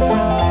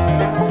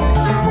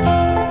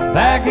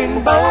 Back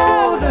in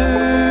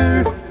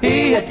Boulder,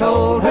 he had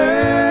told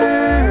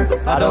her,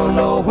 I don't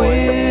know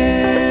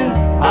when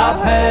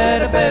I've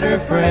had a better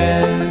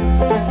friend.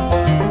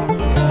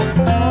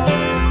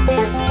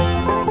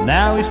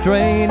 Now he's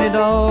traded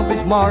off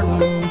his Martin,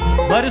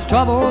 but his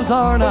troubles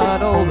are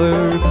not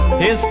over.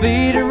 His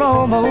feet are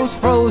almost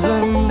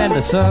frozen and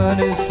the sun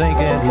is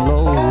sinking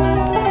low.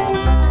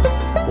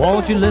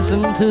 Won't you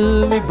listen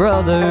to me,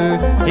 brother?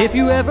 If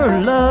you ever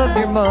loved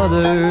your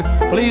mother,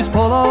 please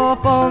pull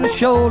off on the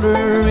shoulder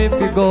if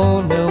you're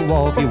going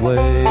Milwaukee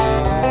way.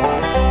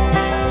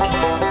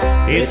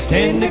 It's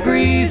 10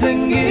 degrees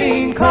and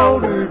getting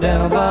colder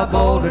down by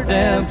Boulder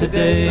Dam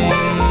today.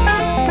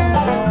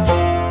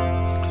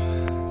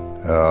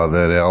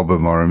 That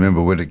album, I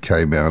remember when it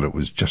came out, it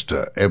was just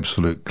an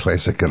absolute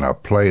classic, and I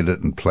played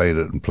it and played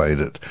it and played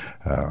it.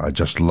 I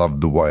just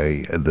loved the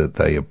way that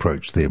they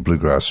approached their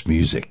bluegrass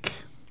music.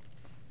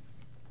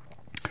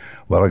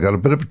 Well, I got a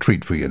bit of a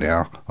treat for you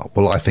now.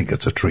 Well, I think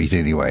it's a treat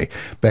anyway.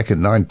 Back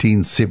in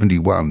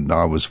 1971,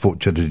 I was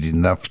fortunate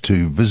enough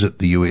to visit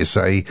the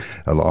USA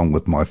along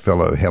with my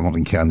fellow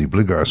Hamilton County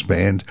Bluegrass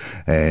Band,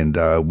 and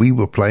we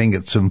were playing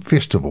at some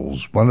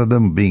festivals, one of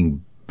them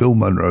being Bill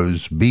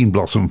Monroe's Bean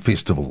Blossom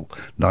Festival,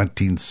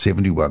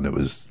 1971. It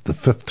was the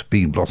 5th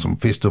Bean Blossom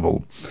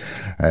Festival,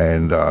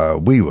 and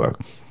we were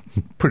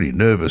pretty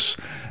nervous.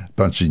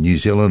 Bunch of New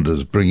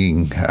Zealanders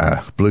bringing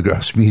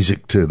bluegrass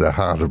music to the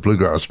heart of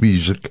bluegrass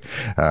music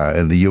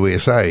in the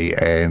USA,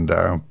 and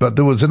but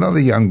there was another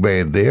young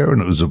band there,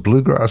 and it was a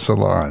Bluegrass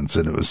Alliance,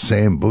 and it was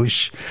Sam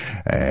Bush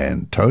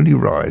and Tony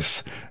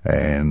Rice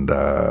and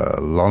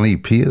Lonnie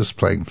Pierce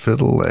playing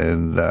fiddle,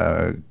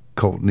 and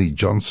Courtney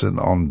Johnson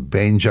on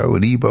banjo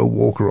and Ebo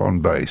Walker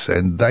on bass,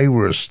 and they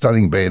were a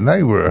stunning band.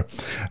 They were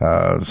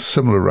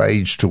similar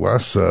age to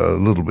us, a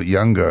little bit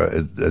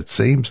younger it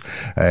seems,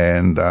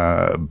 and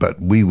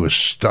but we were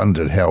stunned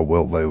at how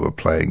well they were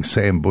playing.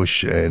 Sam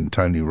Bush and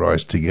Tony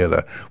Rice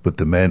together with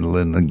the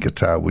mandolin and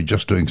guitar were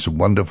just doing some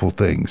wonderful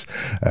things,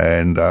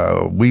 and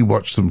we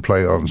watched them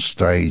play on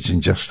stage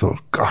and just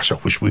thought, gosh, I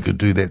wish we could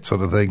do that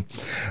sort of thing.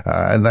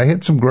 And they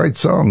had some great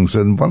songs,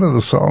 and one of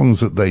the songs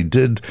that they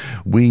did,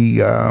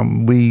 we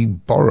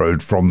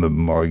borrowed from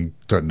them. I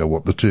don't know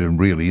what the term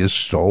really is,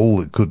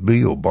 stole it could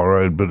be, or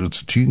borrowed, but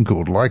it's a tune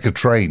called Like a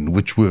Train,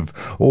 which we've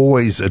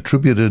always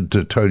attributed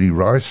to Tony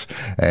Rice,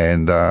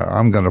 and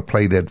I'm going to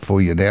play that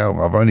for you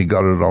now. I've only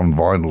got it on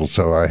vinyl,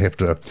 so I have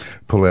to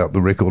pull out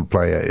the record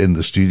player in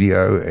the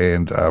studio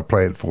and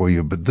play it for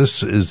you, but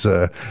this is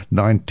a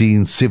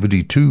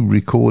 1972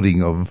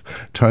 recording of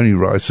Tony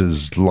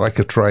Rice's Like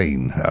a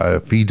Train.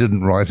 If he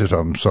didn't write it,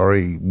 I'm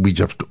sorry, we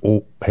just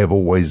have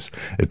always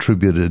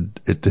attributed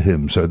it to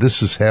him. So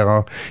this is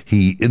how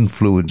he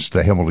influenced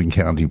the Hamilton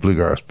County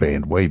Bluegrass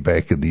Band way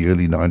back in the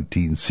early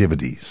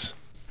 1970s.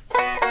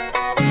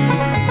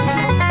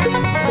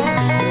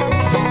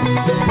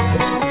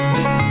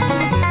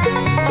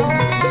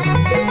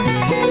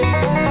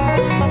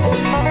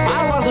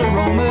 I was a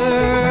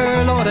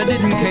roamer, Lord, I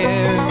didn't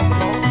care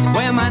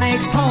where my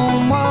next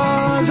home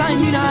was, I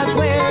knew not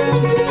where.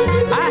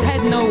 I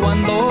had no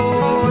one,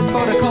 Lord,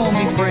 for to call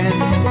me friend,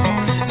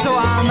 so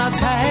I'll not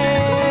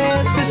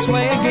pass this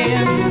way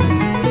again.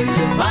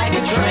 Like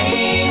a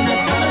train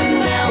that's coming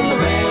down the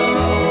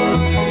railroad,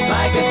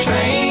 like a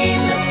train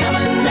that's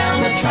coming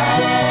down the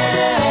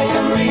track,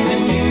 I'm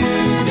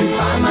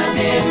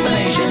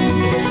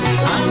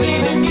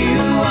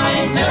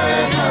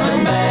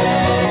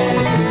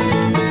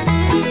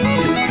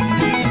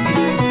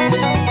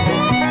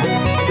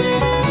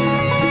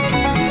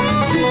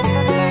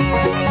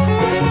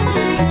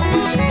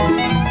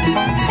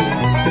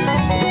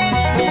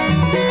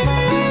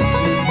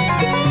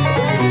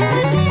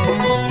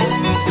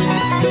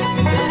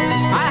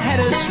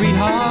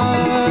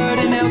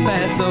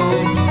Paso.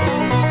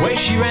 Where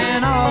she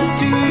ran off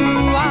to,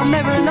 I'll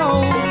never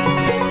know.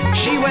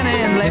 She went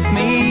and left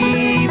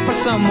me for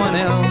someone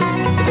else.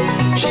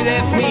 She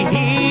left me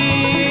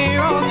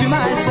here all to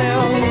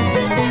myself.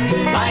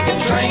 Like a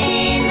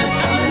train that's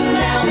coming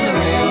down the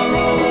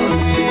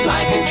railroad,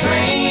 like a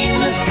train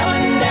that's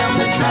coming down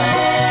the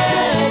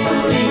track.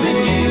 I'm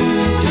leaving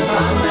you to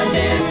find my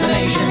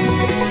destination.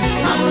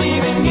 I'm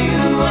leaving you,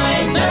 I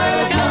ain't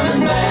never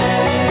coming back.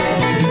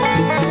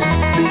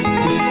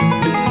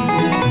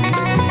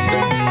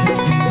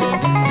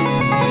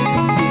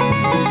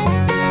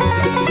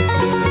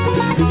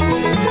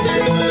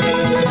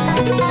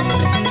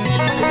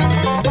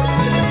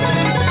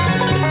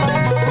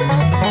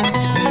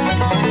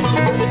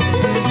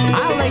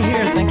 I lay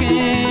here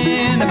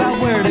thinking about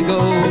where to go.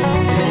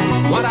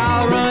 What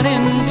I'll run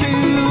into,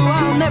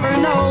 I'll never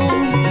know.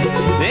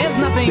 There's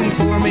nothing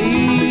for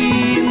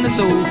me in this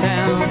old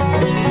town.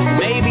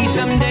 Maybe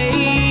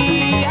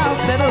someday I'll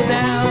settle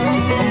down.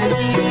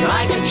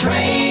 Like a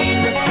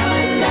train that's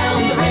coming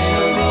down the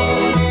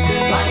railroad,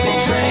 like a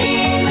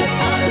train that's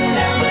coming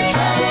down the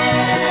track.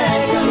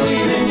 I'm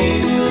leaving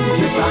you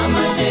to find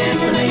my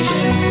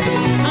destination.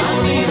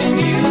 I'm leaving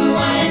you, I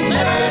ain't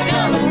never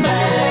coming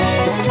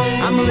back.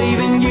 I'm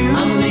leaving you,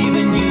 I'm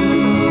leaving you,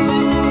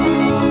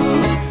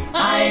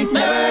 I ain't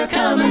never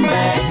coming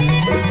back.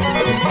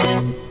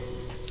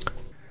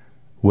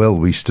 Well,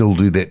 we still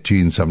do that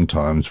tune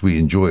sometimes. We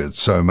enjoy it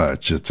so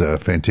much. It's a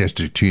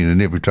fantastic tune,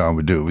 and every time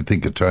we do it, we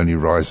think of Tony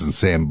Rice and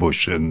Sam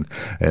Bush and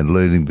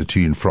learning the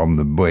tune from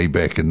them way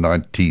back in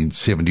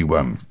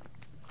 1971.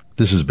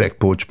 This is Back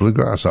Porch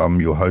Bluegrass. I'm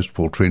your host,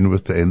 Paul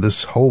Trenwith, and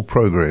this whole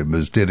program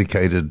is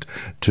dedicated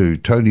to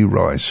Tony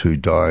Rice, who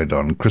died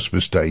on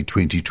Christmas Day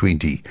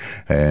 2020,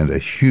 and a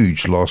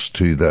huge loss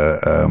to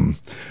the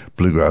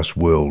bluegrass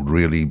world.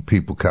 Really,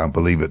 people can't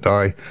believe it.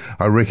 I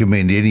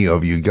recommend any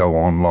of you go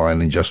online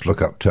and just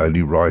look up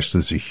Tony Rice.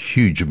 There's a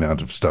huge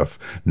amount of stuff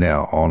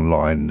now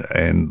online,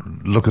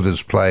 and look at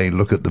his playing,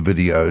 look at the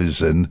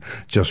videos, and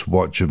just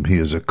watch him. He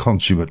is a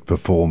consummate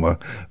performer,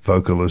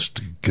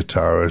 vocalist,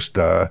 guitarist.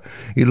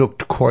 He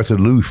looked quite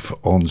aloof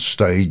on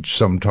stage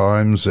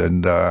sometimes,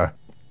 and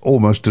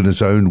almost in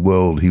his own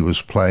world he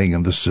was playing,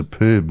 and the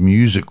superb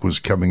music was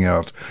coming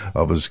out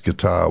of his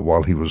guitar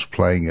while he was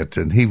playing it,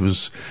 and he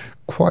was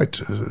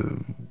quite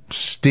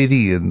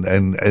steady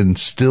and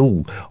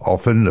still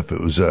often if it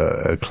was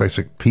a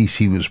classic piece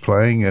he was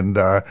playing, and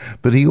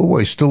but he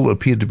always still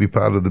appeared to be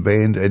part of the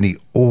band, and he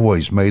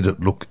always made it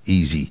look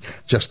easy.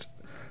 Just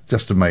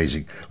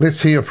amazing.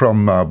 Let's hear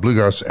from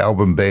Bluegrass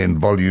Album Band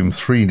Volume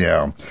 3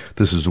 now.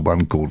 This is the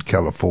one called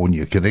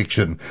California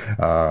Connection.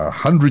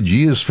 100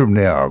 years from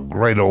now,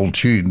 great old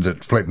tune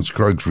that Flatt and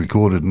Scruggs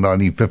recorded in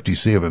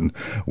 1957.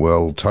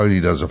 Well, Tony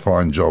does a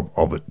fine job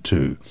of it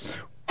too.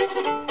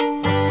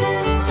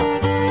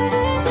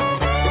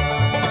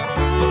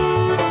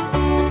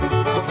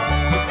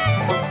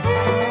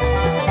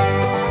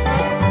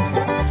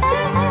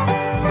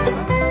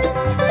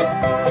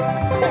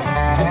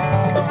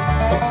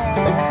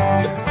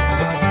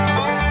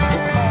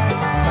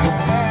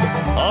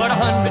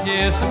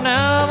 From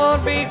now I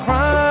won't be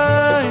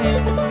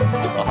crying.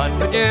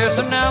 100 years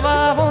from now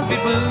I won't be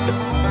blue,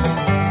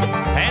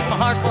 and my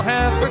heart will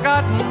have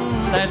forgotten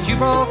that you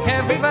broke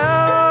every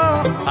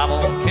vow. I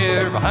won't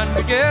care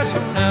 100 years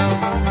from now.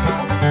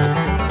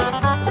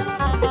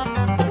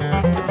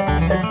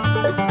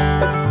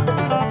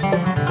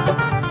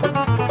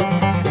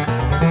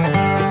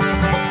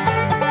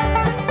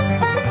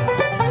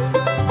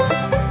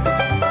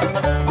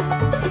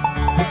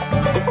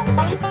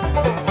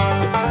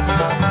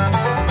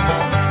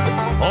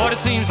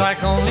 Seems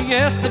like only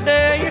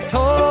yesterday you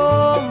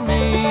told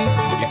me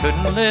you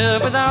couldn't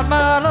live without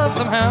my love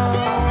somehow.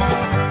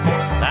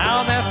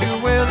 Now that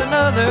you're with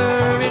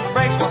another, it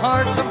breaks my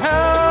heart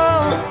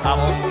somehow. I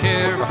won't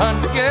care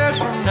 100 years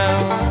from now.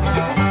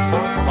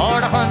 Or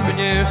 100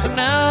 years from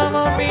now I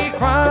won't be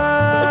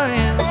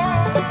crying.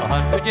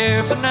 100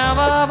 years from now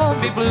I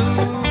won't be blue,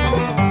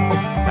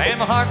 and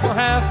my heart will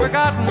have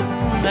forgotten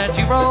that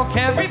you broke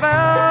every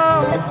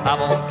vow. I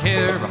won't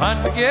care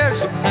 100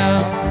 years from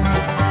now.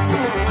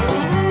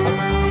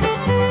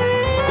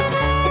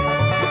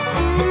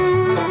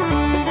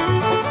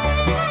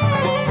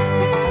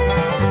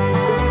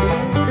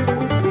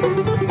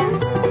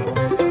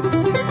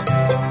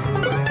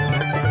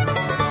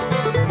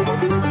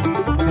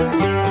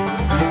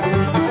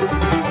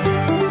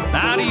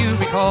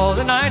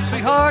 The night,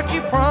 sweetheart,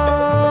 you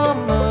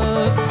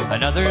promised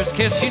another's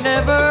kiss you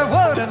never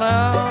would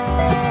allow.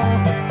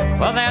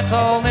 Well, that's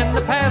all in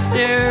the past,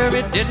 dear.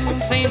 It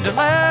didn't seem to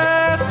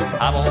last.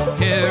 I won't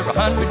care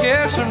 100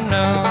 years from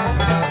now.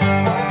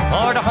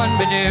 Or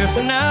 100 years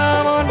from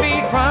now I won't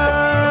be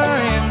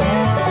crying.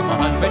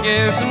 100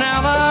 years from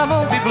now I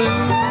won't be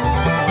blue,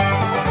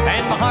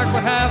 and my heart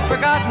will have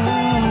forgotten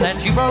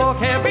that you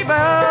broke every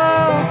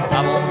vow.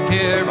 I won't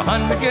care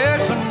 100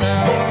 years from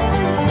now.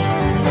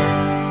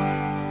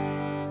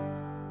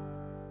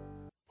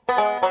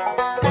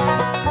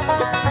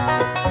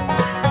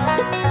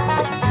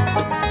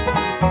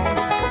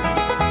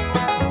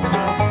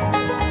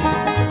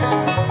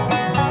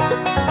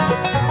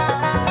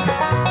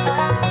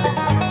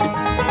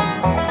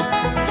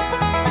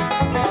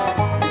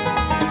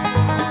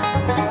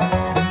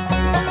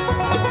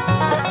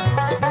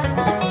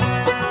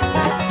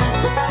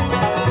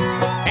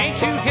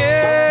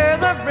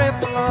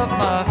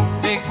 my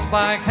big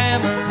spike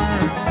hammer.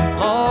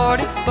 Lord,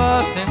 it's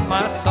busting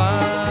my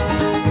side.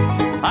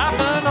 I've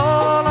done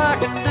all I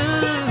can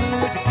do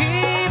to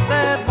keep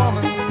that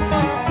woman,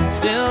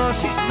 still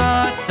she's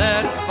not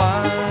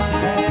satisfied.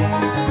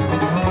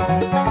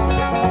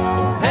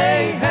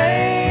 Hey,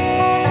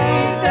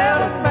 hey,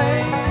 Delta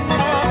Maine,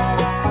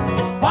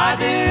 why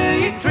do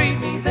you treat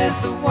me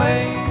this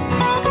way?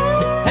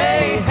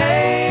 Hey,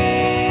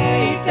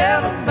 hey,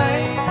 Delta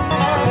Maine,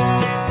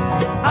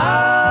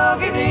 I'll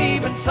get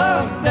even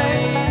someday.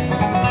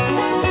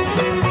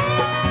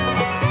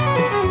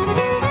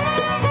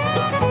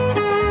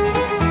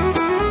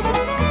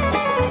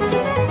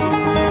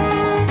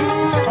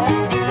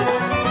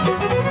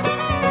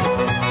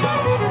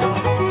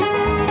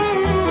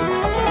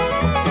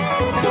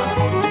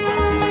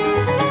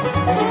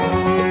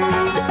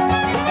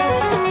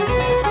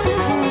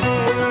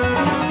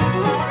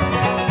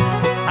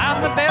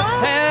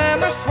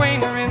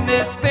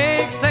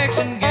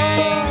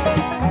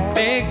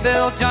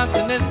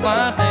 Johnson is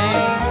my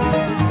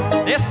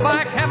name. This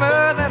spike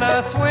hammer that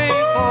I swing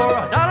for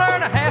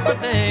 $1.50 a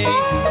day,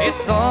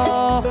 it's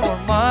all for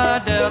my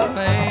Delta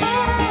Maine.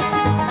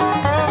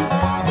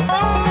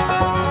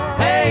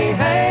 Hey,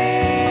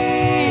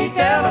 hey,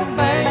 Delta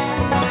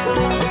Maine,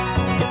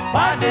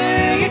 why do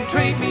you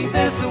treat me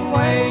this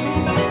way?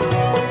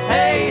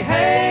 Hey,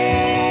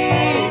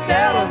 hey,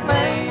 Delta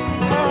Maine,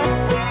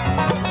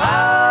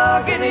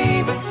 I'll get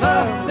even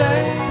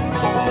someday.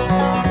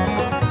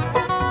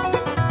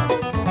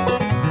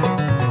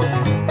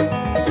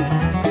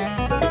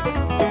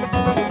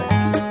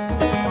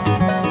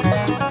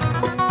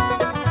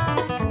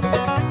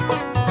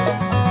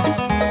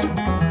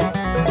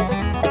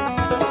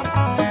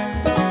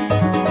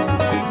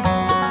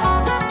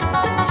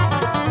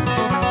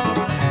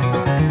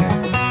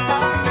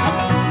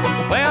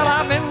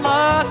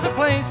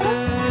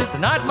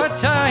 Not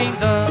much I ain't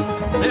done.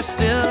 There's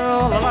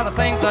still a lot of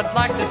things I'd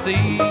like to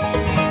see.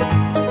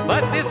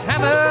 But this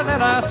hammer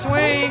that I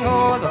swing,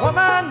 or the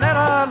woman that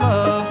I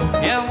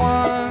love, yeah,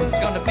 one's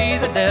gonna be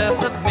the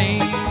death of me.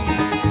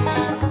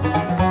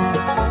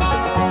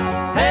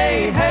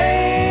 Hey,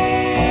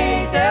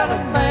 hey,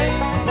 Delta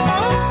Maine,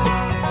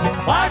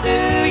 why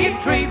do you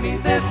treat me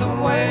this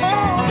way?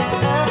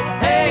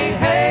 Hey,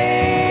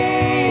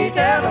 hey,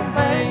 Delta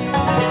Maine,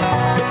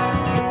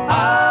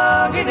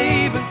 I'll get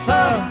even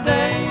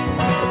someday.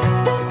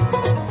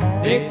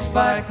 Big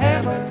spike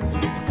hammer,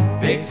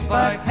 big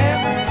spike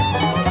hammer.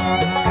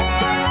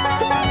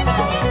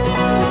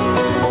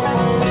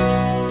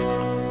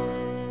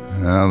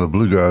 The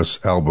Bluegrass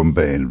Album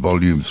Band,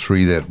 Volume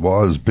 3, that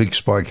was Big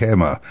Spike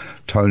Hammer,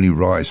 Tony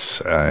Rice,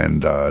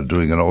 and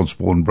doing an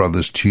Osborne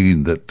Brothers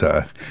tune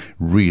that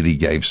really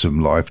gave some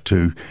life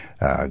to.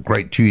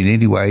 Great tune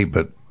anyway,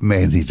 but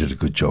man, he did a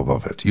good job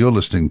of it. You're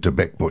listening to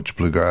Back Porch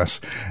Bluegrass,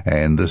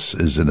 and this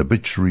is an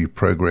obituary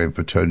program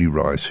for Tony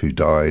Rice, who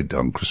died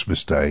on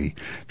Christmas Day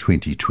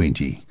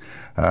 2020.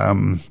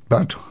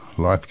 But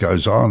life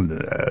goes on.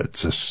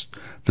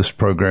 This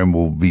program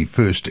will be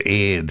first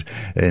aired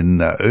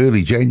in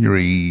early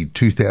January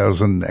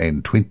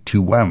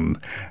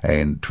 2021,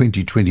 and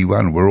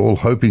 2021 we're all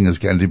hoping is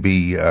going to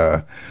be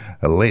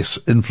less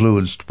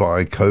influenced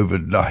by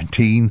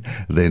COVID-19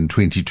 than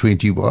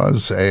 2020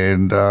 was.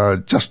 And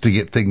just to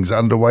get things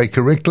underway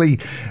correctly,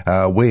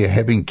 we're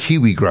having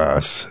kiwi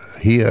grass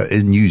here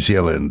in New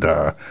Zealand,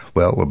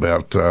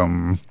 about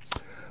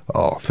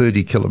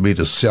 30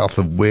 kilometres south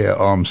of where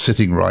I'm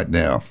sitting right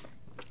now.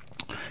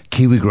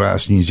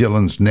 Kiwigrass, New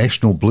Zealand's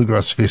National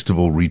Bluegrass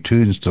Festival,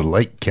 returns to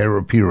Lake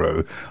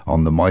Karapiro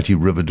on the mighty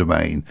River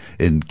Domain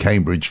in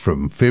Cambridge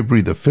from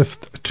February the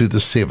 5th to the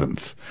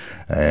 7th.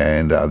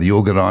 And the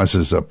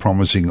organisers are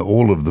promising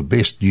all of the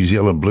best New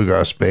Zealand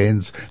bluegrass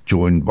bands,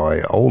 joined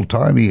by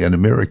old-timey and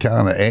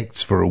Americana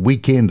acts, for a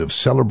weekend of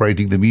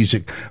celebrating the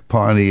music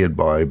pioneered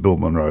by Bill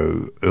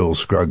Monroe, Earl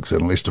Scruggs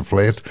and Lester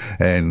Flatt,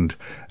 and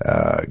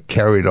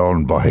carried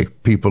on by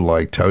people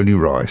like Tony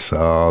Rice.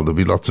 There'll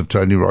be lots of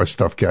Tony Rice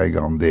stuff going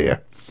on there.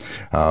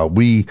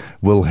 We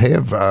will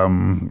have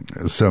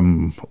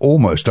some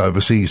almost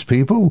overseas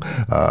people.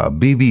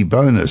 BB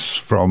Bonus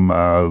from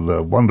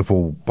the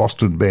wonderful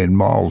Boston band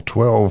Mile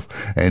 12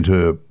 and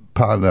her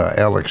partner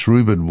Alex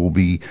Rubin will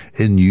be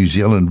in New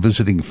Zealand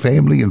visiting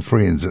family and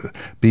friends.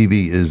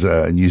 BB is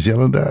a New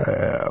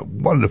Zealander, a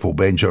wonderful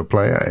banjo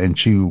player, and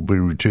she will be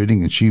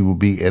returning, and she will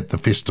be at the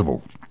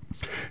festival.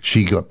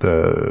 She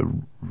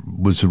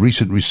was a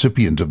recent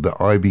recipient of the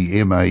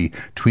IBMA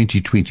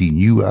 2020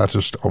 New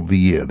Artist of the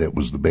Year. That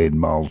was the band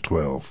Mile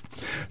 12.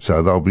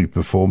 So they'll be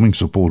performing,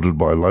 supported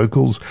by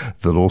locals.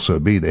 There'll also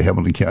be the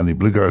Hamilton County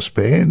Bluegrass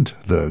Band,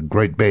 the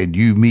great band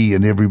You, Me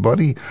and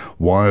Everybody,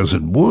 Wires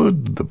and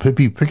Wood, the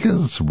Pippi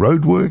Pickers,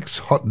 Roadworks,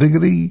 Hot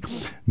Diggity,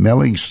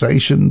 Melling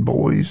Station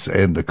Boys,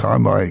 and the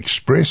Kaimai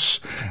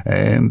Express,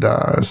 and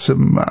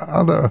some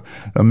other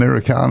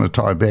Americana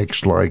type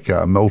acts like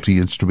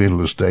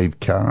multi-instrumentalist Dave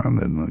Kahn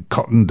and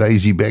Cotton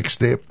Daisy Easy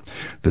Backstep,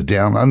 the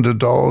Down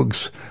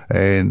Underdogs,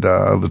 and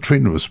the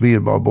Trendless. Me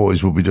and my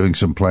boys will be doing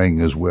some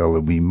playing as well,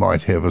 and we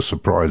might have a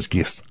surprise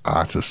guest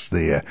artist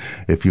there.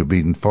 If you've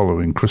been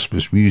following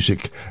Christmas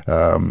music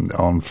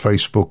on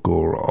Facebook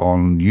or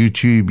on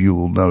YouTube, you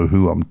will know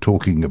who I'm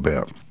talking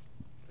about.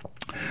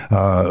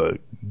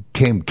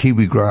 Camp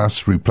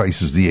Kiwigrass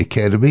replaces the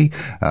Academy.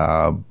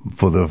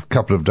 For the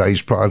couple of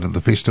days prior to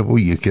the festival,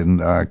 you can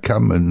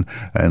come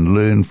and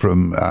learn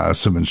from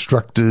some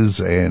instructors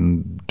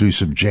and do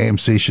some jam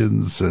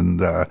sessions and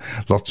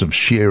lots of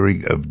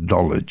sharing of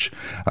knowledge.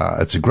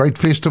 It's a great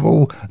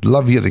festival.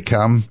 Love you to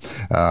come.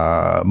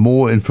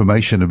 More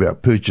information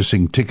about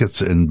purchasing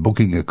tickets and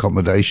booking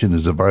accommodation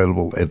is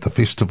available at the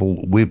festival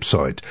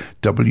website,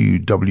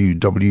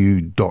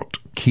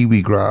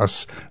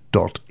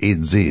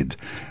 www.kiwigrass.nz,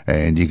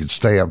 and you can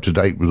stay up to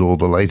date with all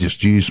the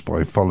latest news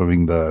by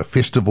following the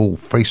festival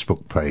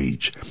Facebook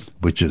page,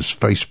 which is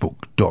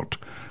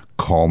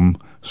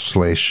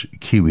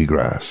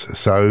facebook.com/Kiwigrass.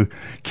 So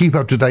keep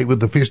up to date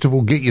with the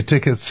festival, get your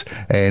tickets,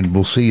 and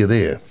we'll see you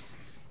there.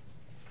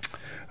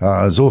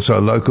 There's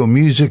also local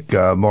music.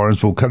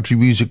 Morrinsville Country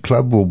Music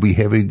Club will be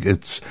having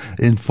its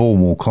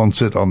informal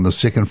concert on the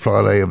second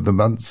Friday of the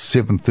month,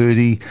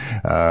 7:30,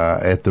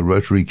 at the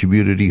Rotary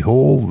Community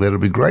Hall. That'll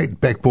be great.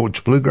 Back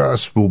Porch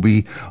Bluegrass will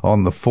be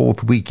on the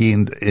fourth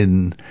weekend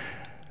in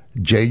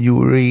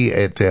January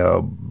at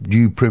our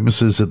new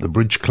premises at the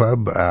Bridge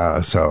Club.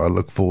 So I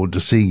look forward to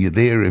seeing you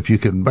there if you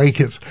can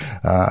make it.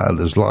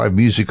 There's live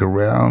music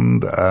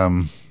around.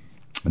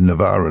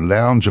 Navara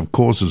Lounge, of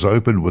course, is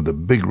open with a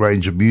big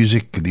range of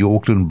music. The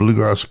Auckland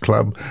Bluegrass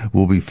Club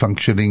will be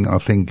functioning, I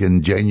think,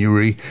 in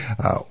January.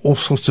 All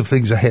sorts of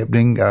things are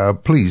happening.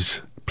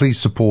 Please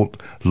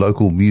support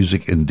local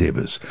music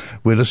endeavours.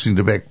 We're listening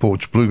to Back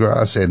Porch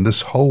Bluegrass, and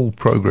this whole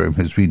program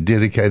has been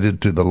dedicated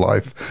to the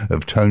life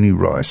of Tony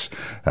Rice,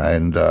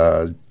 and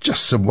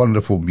just some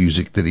wonderful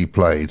music that he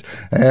played.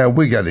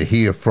 We're going to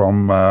hear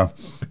from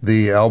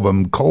the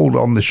album Cold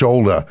on the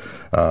Shoulder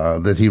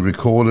that he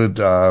recorded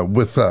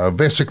with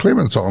Vassar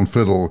Clements on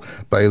fiddle,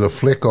 Baylor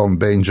Fleck on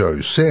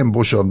banjo, Sam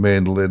Bush on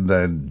mandolin,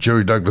 and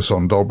Jerry Douglas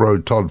on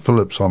dobro, Todd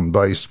Phillips on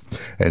bass,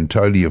 and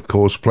Tony, of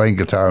course, playing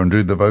guitar and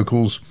doing the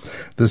vocals.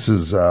 This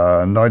is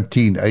a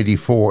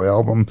 1984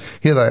 album.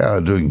 Here they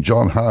are doing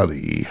John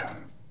Hardy.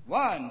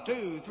 1,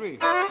 2, 3.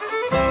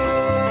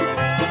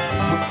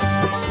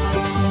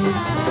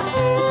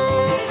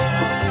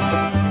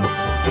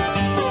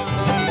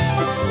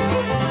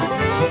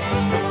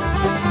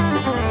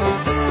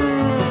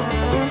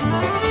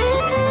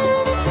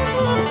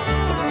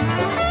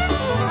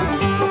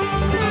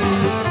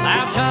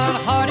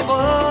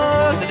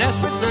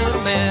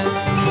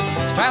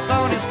 Strapped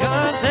on his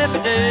guns every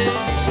day,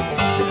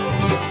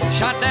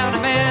 shot down a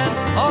man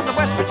on the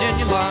West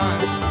Virginia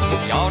line.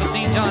 You ought to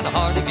see John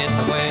Hardy get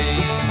away.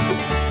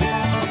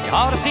 You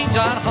ought to see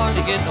John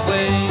Hardy get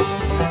away.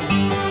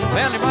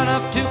 Well, he run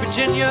up to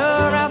Virginia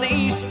around the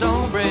East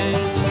Stone Bridge,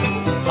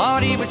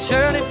 thought he would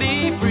surely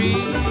be free.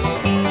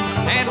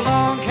 And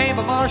along came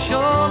a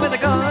marshal with a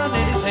gun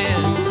in his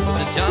hand,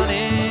 said,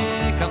 Johnny,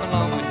 come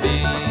along with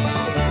me.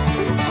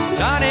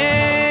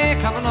 Johnny,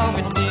 come along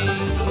with me.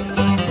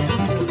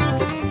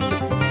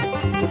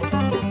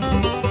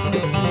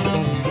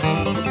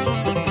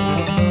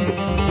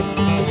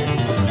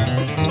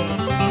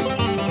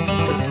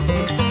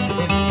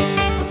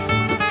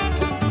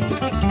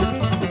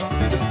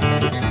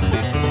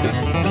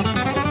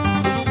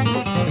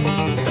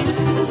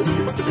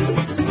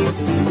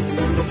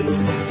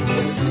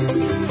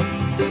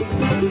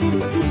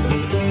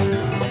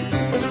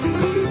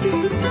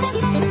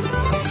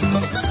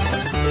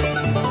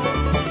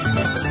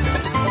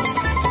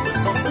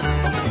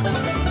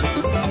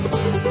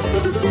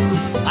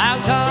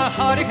 John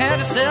Hardy had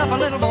himself a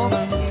little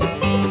woman.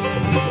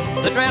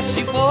 The dress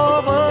she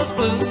wore was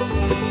blue,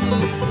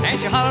 and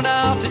she hollered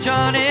out to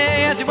Johnny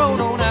as he rode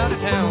on out of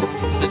town,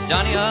 said,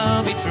 Johnny,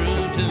 I'll be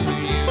true to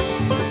you.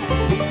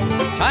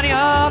 Johnny,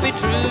 I'll be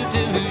true to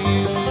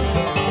you.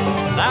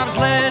 I was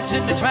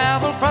legend to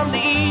travel from the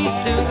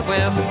east to the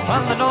west,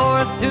 from the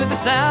north to the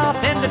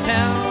south into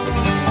town.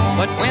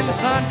 But when the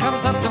sun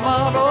comes up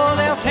tomorrow,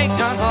 they'll take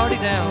John Hardy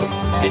down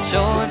and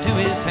show him to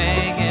his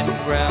hanging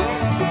ground.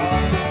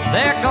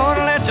 They're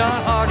gonna let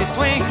John Hardy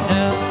swing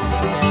now.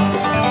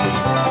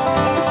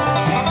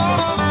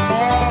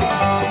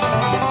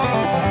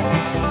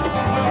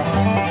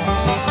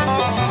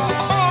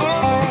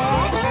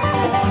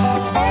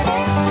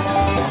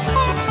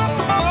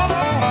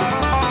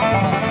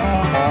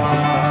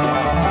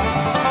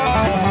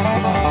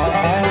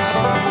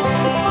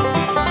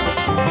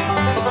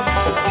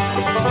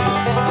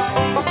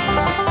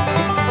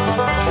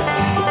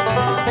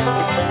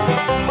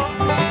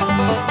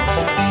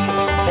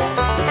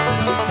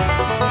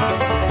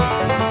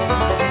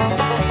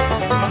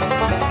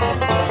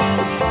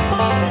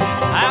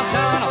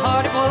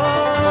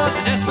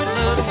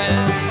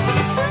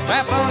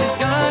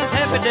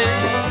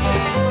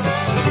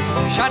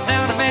 Shot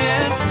down a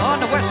man on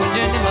the West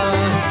Virginia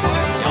line.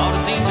 You ought to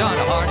see John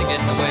Hardy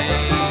getting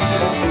away.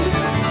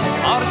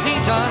 Ought to see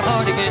John tried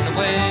hard to get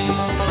away.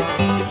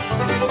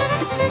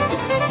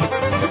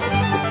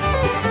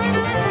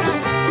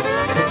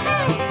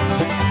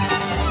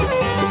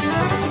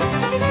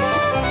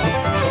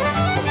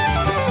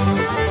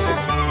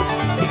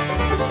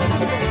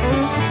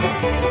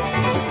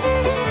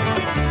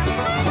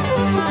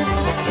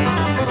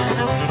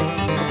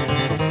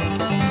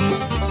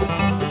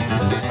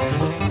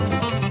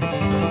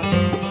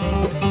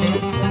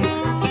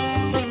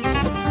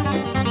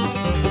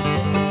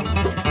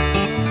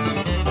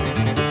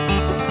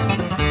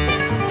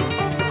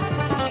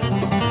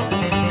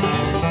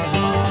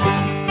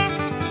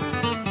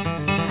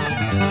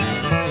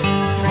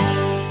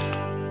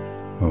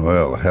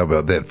 Well, how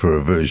about that for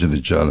a version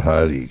of John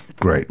Hardy?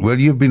 Great. Well,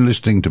 you've been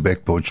listening to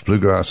Back Porch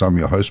Bluegrass. I'm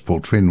your host, Paul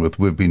Trenwith.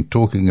 We've been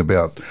talking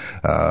about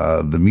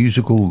the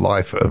musical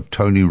life of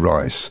Tony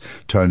Rice.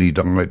 Tony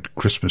died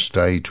Christmas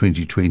Day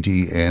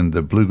 2020, and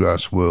the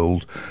bluegrass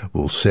world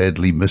will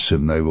sadly miss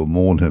him. They will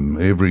mourn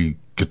him. Every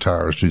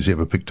guitarist who's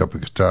ever picked up a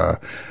guitar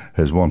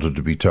has wanted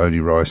to be Tony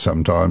Rice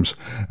sometimes,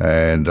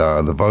 and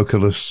the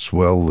vocalists,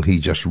 well, he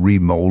just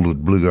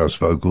remolded bluegrass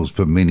vocals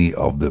for many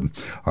of them.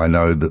 I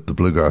know that the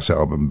Bluegrass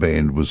Album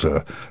Band was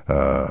a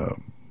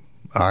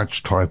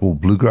archetypal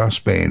bluegrass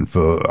band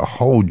for a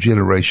whole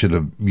generation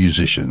of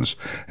musicians,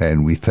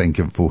 and we thank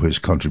him for his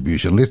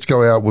contribution. Let's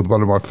go out with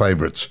one of my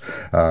favorites,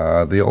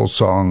 the old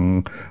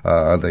song,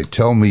 They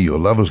Tell Me Your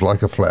Love Is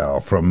Like a Flower,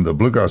 from the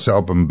Bluegrass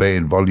Album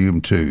Band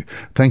Volume 2.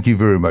 Thank you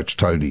very much,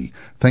 Tony.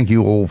 Thank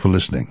you all for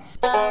listening.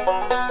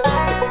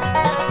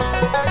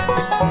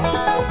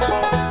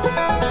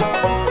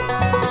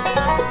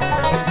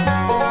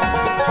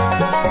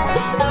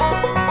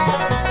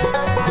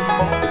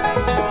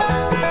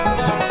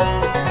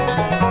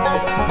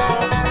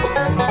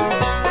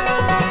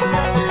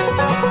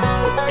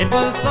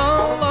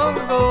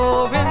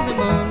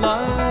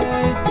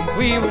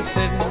 We were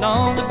sitting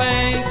on the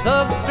banks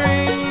of the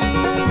stream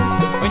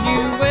when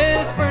you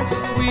whispered so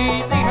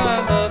sweetly,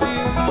 I love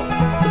you,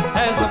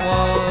 as the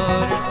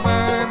waters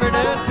murmured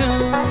a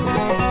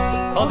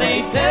tune. Oh,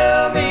 they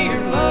tell me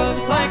your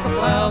love's like a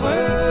flower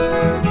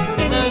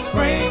in the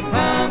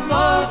springtime,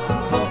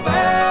 blossoms so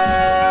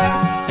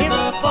fair, in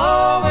the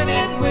fall when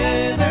it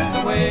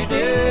withers away,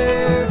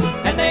 dear,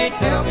 and they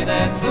tell me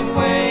that's the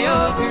way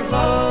of your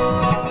love.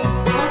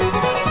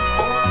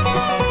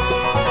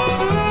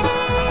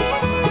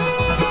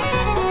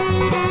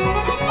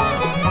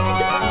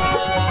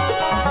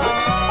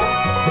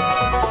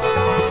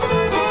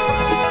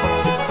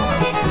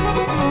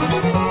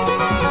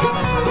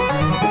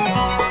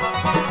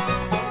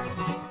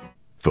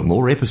 For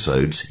more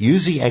episodes,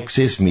 use the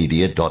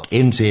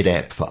accessmedia.nz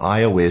app for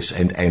iOS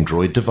and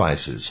Android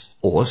devices,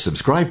 or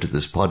subscribe to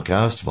this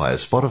podcast via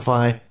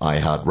Spotify,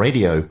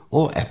 iHeartRadio,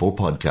 or Apple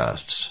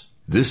Podcasts.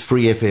 This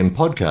Free FM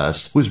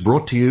podcast was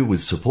brought to you with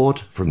support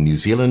from New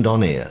Zealand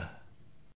On Air.